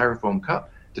styrofoam cup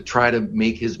to try to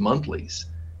make his monthlies.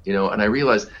 And I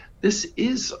realized this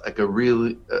is like a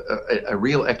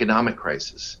real economic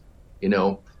crisis.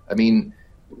 I mean,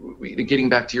 getting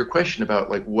back to your question about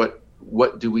like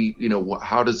what do we,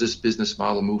 how does this business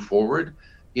model move forward?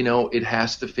 It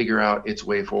has to figure out its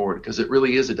way forward because it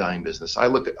really is a dying business. I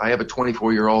have a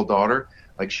 24-year-old daughter.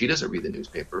 Like, she doesn't read the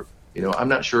newspaper. I'm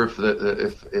not sure if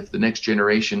the next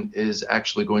generation is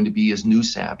actually going to be as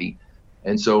news savvy.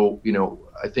 And so,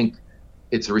 I think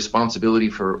it's a responsibility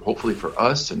hopefully for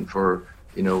us and for,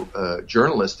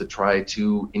 journalists to try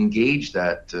to engage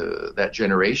that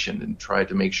generation and try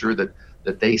to make sure that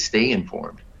they stay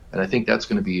informed. And I think that's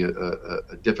going to be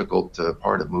a difficult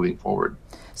part of moving forward.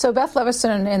 So, Beth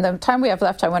Levison, in the time we have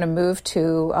left, I want to move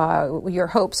to your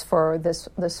hopes for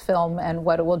this film and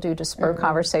what it will do to spur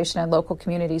conversation in local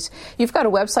communities. You've got a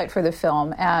website for the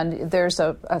film, and there's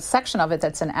a section of it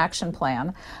that's an action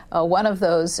plan. One of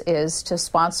those is to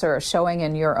sponsor a showing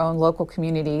in your own local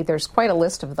community. There's quite a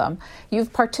list of them.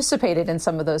 You've participated in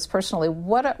some of those personally.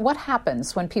 What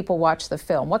happens when people watch the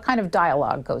film? What kind of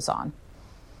dialogue goes on?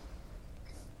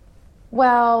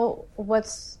 Well,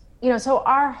 so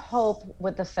our hope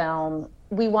with the film,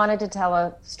 we wanted to tell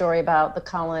a story about the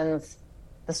Cullens,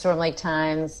 the Storm Lake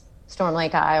Times, Storm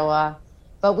Lake, Iowa,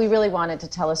 but we really wanted to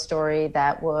tell a story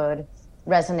that would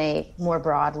resonate more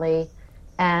broadly.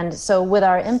 And so with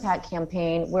our impact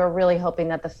campaign, we're really hoping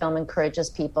that the film encourages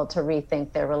people to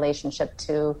rethink their relationship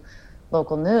to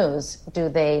local news. Do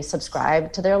they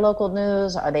subscribe to their local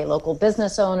news? Are they local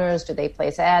business owners? Do they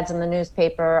place ads in the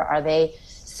newspaper? Are they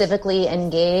civically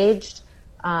engaged?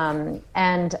 And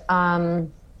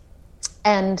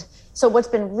so what's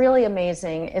been really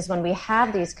amazing is when we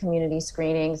have these community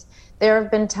screenings, there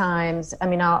have been times,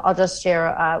 I'll just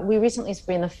share, we recently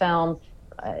screened the film.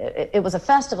 It was a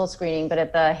festival screening, but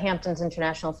at the Hamptons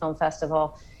International Film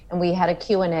Festival, and we had a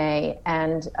Q&A,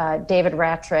 and David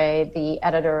Rattray, the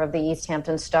editor of the East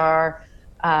Hampton Star,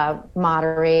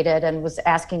 moderated and was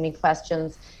asking me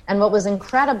questions. And what was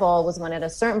incredible was when at a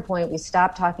certain point we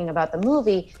stopped talking about the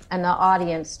movie and the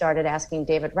audience started asking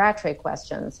David Rattray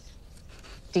questions.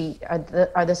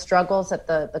 Are the struggles that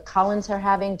the Cullens are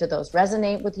having, do those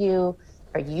resonate with you?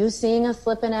 Are you seeing a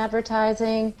slip in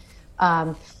advertising?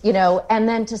 And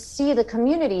then to see the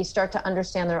community start to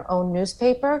understand their own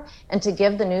newspaper and to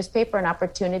give the newspaper an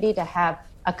opportunity to have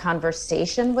a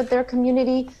conversation with their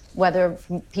community, whether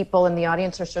people in the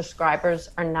audience are subscribers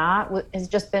or not, has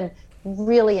just been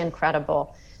really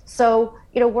incredible. So,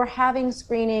 we're having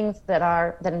screenings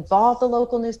that involve the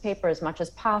local newspaper as much as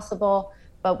possible,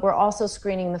 but we're also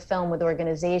screening the film with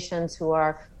organizations who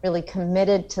are really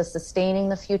committed to sustaining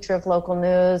the future of local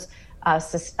news,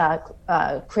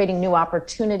 creating new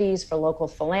opportunities for local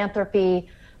philanthropy.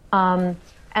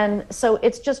 And so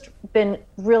it's just been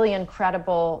really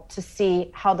incredible to see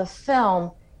how the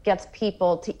film gets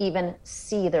people to even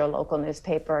see their local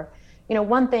newspaper.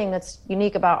 One thing that's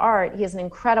unique about Art, he has an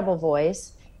incredible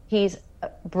voice. He's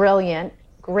brilliant,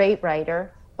 great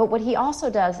writer. But what he also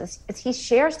does is he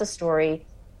shares the story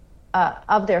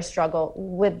of their struggle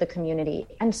with the community.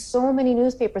 And so many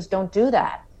newspapers don't do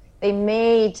that. They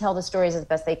may tell the stories as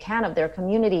best they can of their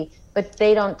community, but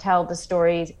they don't tell the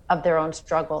stories of their own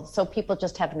struggle. So people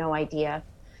just have no idea.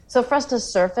 So for us to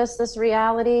surface this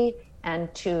reality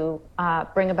and to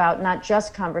bring about not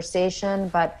just conversation,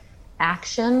 but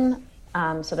action,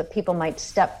 so that people might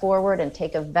step forward and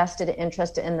take a vested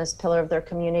interest in this pillar of their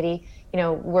community,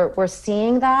 we're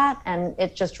seeing that, and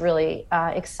it's just really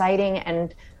exciting.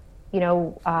 And,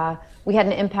 we had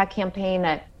an impact campaign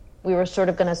that we were sort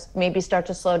of going to maybe start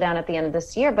to slow down at the end of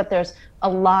this year, but there's a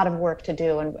lot of work to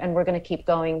do, and we're going to keep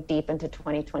going deep into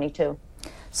 2022.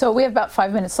 So we have about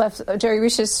 5 minutes left. Jerry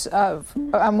Risius,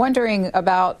 I'm wondering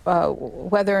about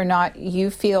whether or not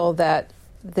you feel that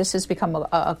this has become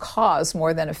a cause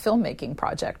more than a filmmaking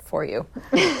project for you.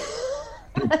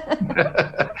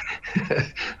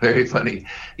 Very funny.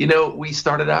 We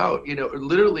started out,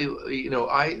 literally,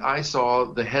 I saw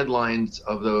the headlines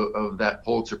of that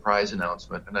Pulitzer Prize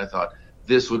announcement, and I thought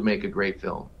this would make a great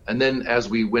film. And then as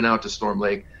we went out to Storm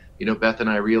Lake, Beth and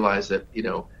I realized that,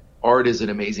 Art is an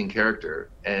amazing character,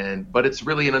 but it's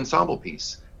really an ensemble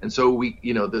piece. And so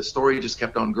the story just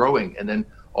kept on growing, and then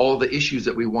all the issues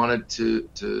that we wanted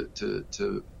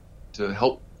to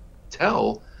help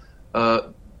tell,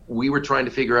 we were trying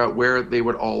to figure out where they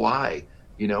would all lie,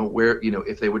 where,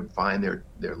 if they would find their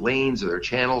lanes or their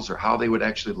channels or how they would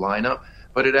actually line up.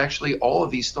 But all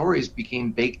of these stories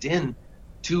became baked in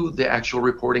to the actual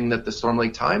reporting that the Storm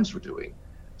Lake Times were doing.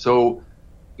 So,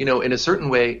 in a certain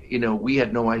way, we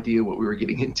had no idea what we were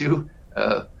getting into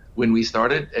when we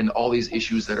started, and all these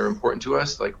issues that are important to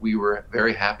us, like, we were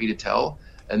very happy to tell.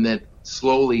 And then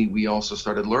slowly we also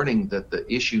started learning that the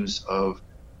issues of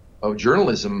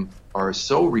journalism are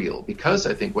so real, because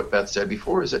I think what Beth said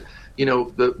before is that,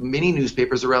 the many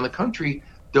newspapers around the country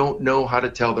don't know how to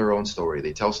tell their own story.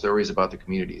 They tell stories about the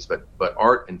communities, but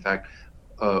Art, in fact,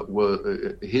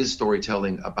 his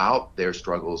storytelling about their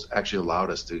struggles actually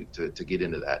allowed us to get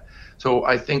into that. So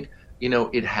I think,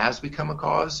 it has become a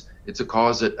cause. It's a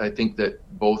cause that I think that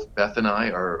both Beth and I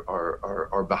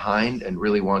are behind and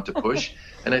really want to push.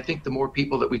 And I think the more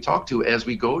people that we talk to as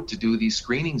we go to do these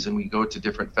screenings and we go to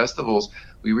different festivals,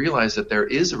 we realize that there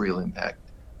is a real impact.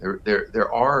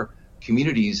 There are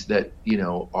communities that,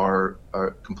 are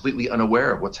completely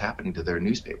unaware of what's happening to their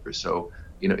newspapers. So,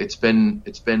 it's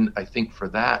been I think for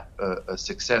that a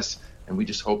success, and we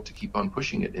just hope to keep on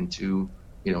pushing it into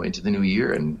the new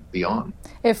year and beyond.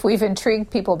 If we've intrigued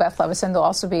people, Beth Levison, there'll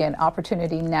also be an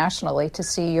opportunity nationally to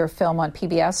see your film on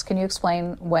PBS. Can you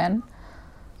explain when?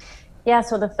 Yeah,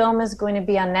 so the film is going to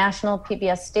be on national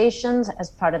PBS stations as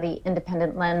part of the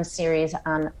Independent Lens series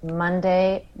on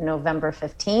Monday, November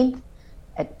 15th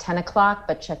at 10 o'clock,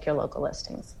 but check your local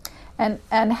listings.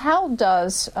 And how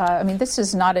does, this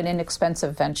is not an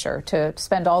inexpensive venture to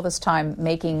spend all this time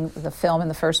making the film in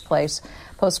the first place,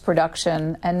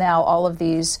 post-production, and now all of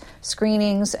these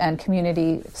screenings and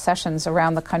community sessions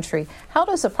around the country. How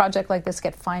does a project like this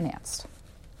get financed?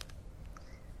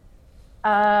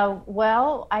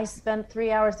 Well, I spent 3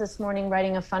 hours this morning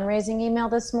writing a fundraising email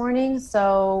this morning.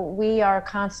 So we are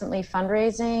constantly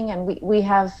fundraising, and we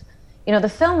have, the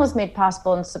film was made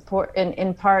possible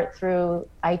in part through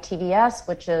ITVS,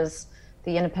 which is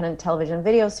the Independent Television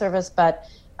Video Service. But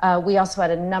we also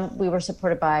had we were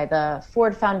supported by the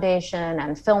Ford Foundation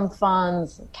and film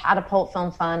funds, Catapult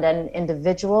Film Fund, and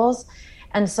individuals.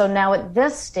 And so now at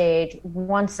this stage,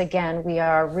 once again, we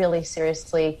are really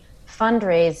seriously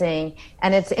fundraising.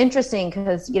 And it's interesting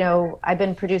because, I've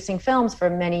been producing films for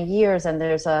many years, and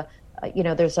there's a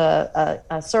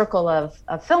circle of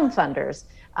film funders.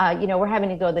 We're having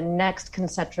to go the next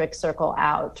concentric circle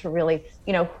out to really,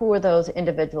 who are those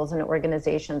individuals and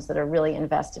organizations that are really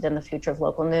invested in the future of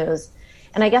local news.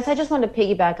 And I guess I just want to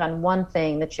piggyback on one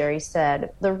thing that Jerry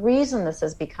said. The reason this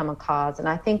has become a cause, and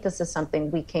I think this is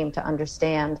something we came to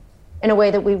understand in a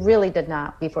way that we really did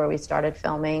not before we started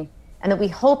filming, and that we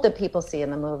hope that people see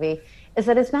in the movie, is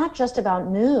that it's not just about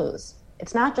news.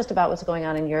 It's not just about what's going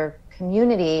on in your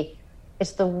community.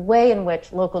 It's the way in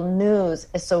which local news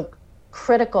is so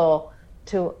critical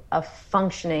to a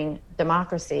functioning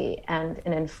democracy and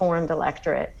an informed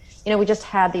electorate. We just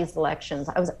had these elections.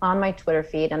 I was on my Twitter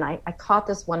feed, and I caught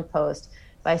this one post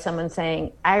by someone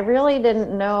saying, I really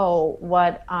didn't know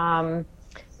what, how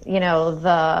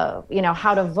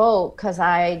to vote, because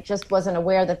I just wasn't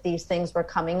aware that these things were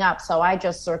coming up. So I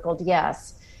just circled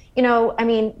yes.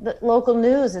 The local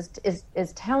news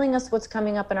is telling us what's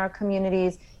coming up in our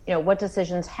communities, what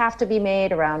decisions have to be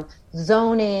made around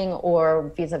zoning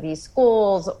or vis-a-vis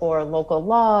schools or local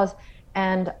laws.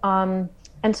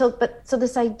 So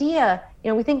this idea,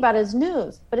 we think about it as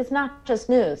news, but it's not just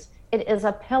news. It is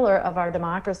a pillar of our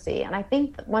democracy. And I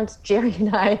think that once Jerry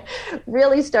and I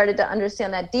really started to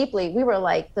understand that deeply, we were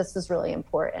like, this is really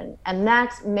important. And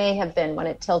that may have been when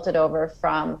it tilted over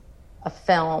from a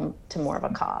film to more of a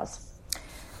cause.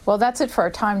 Well, that's it for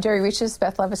our time. Jerry Risius,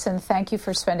 Beth Levison, thank you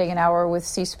for spending an hour with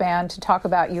C-SPAN to talk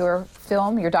about your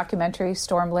film, your documentary,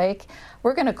 Storm Lake.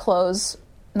 We're going to close,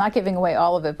 not giving away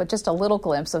all of it, but just a little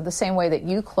glimpse of the same way that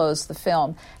you closed the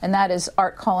film, and that is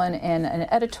Art Cullen in an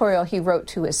editorial he wrote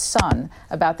to his son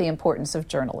about the importance of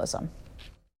journalism.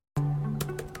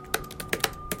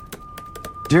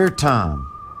 Dear Tom,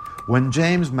 when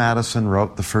James Madison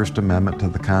wrote the First Amendment to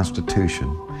the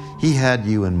Constitution, he had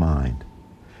you in mind.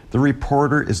 The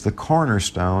reporter is the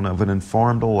cornerstone of an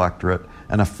informed electorate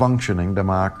and a functioning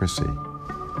democracy.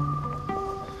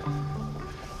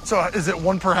 So is it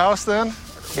one per house then?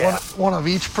 Yeah. One of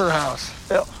each per house.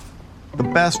 Yep. The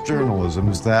best journalism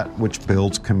is that which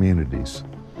builds communities.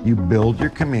 You build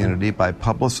your community by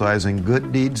publicizing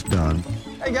good deeds done.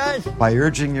 Hey guys. By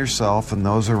urging yourself and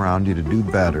those around you to do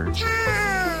better.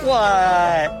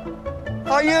 What?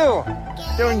 How are you?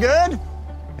 Doing good?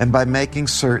 And by making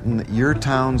certain that your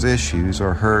town's issues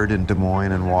are heard in Des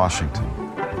Moines and Washington.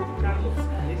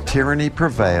 Tyranny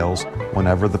prevails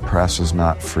whenever the press is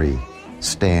not free.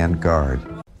 Stand guard.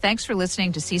 Thanks for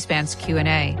listening to C-SPAN's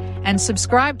Q&A, and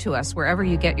subscribe to us wherever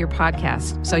you get your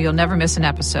podcasts so you'll never miss an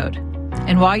episode.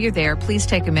 And while you're there, please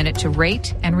take a minute to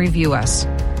rate and review us.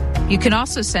 You can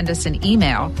also send us an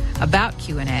email about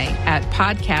Q&A at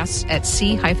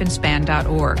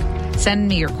podcasts@c-span.org. Send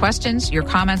me your questions, your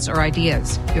comments, or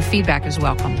ideas. Your feedback is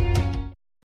welcome.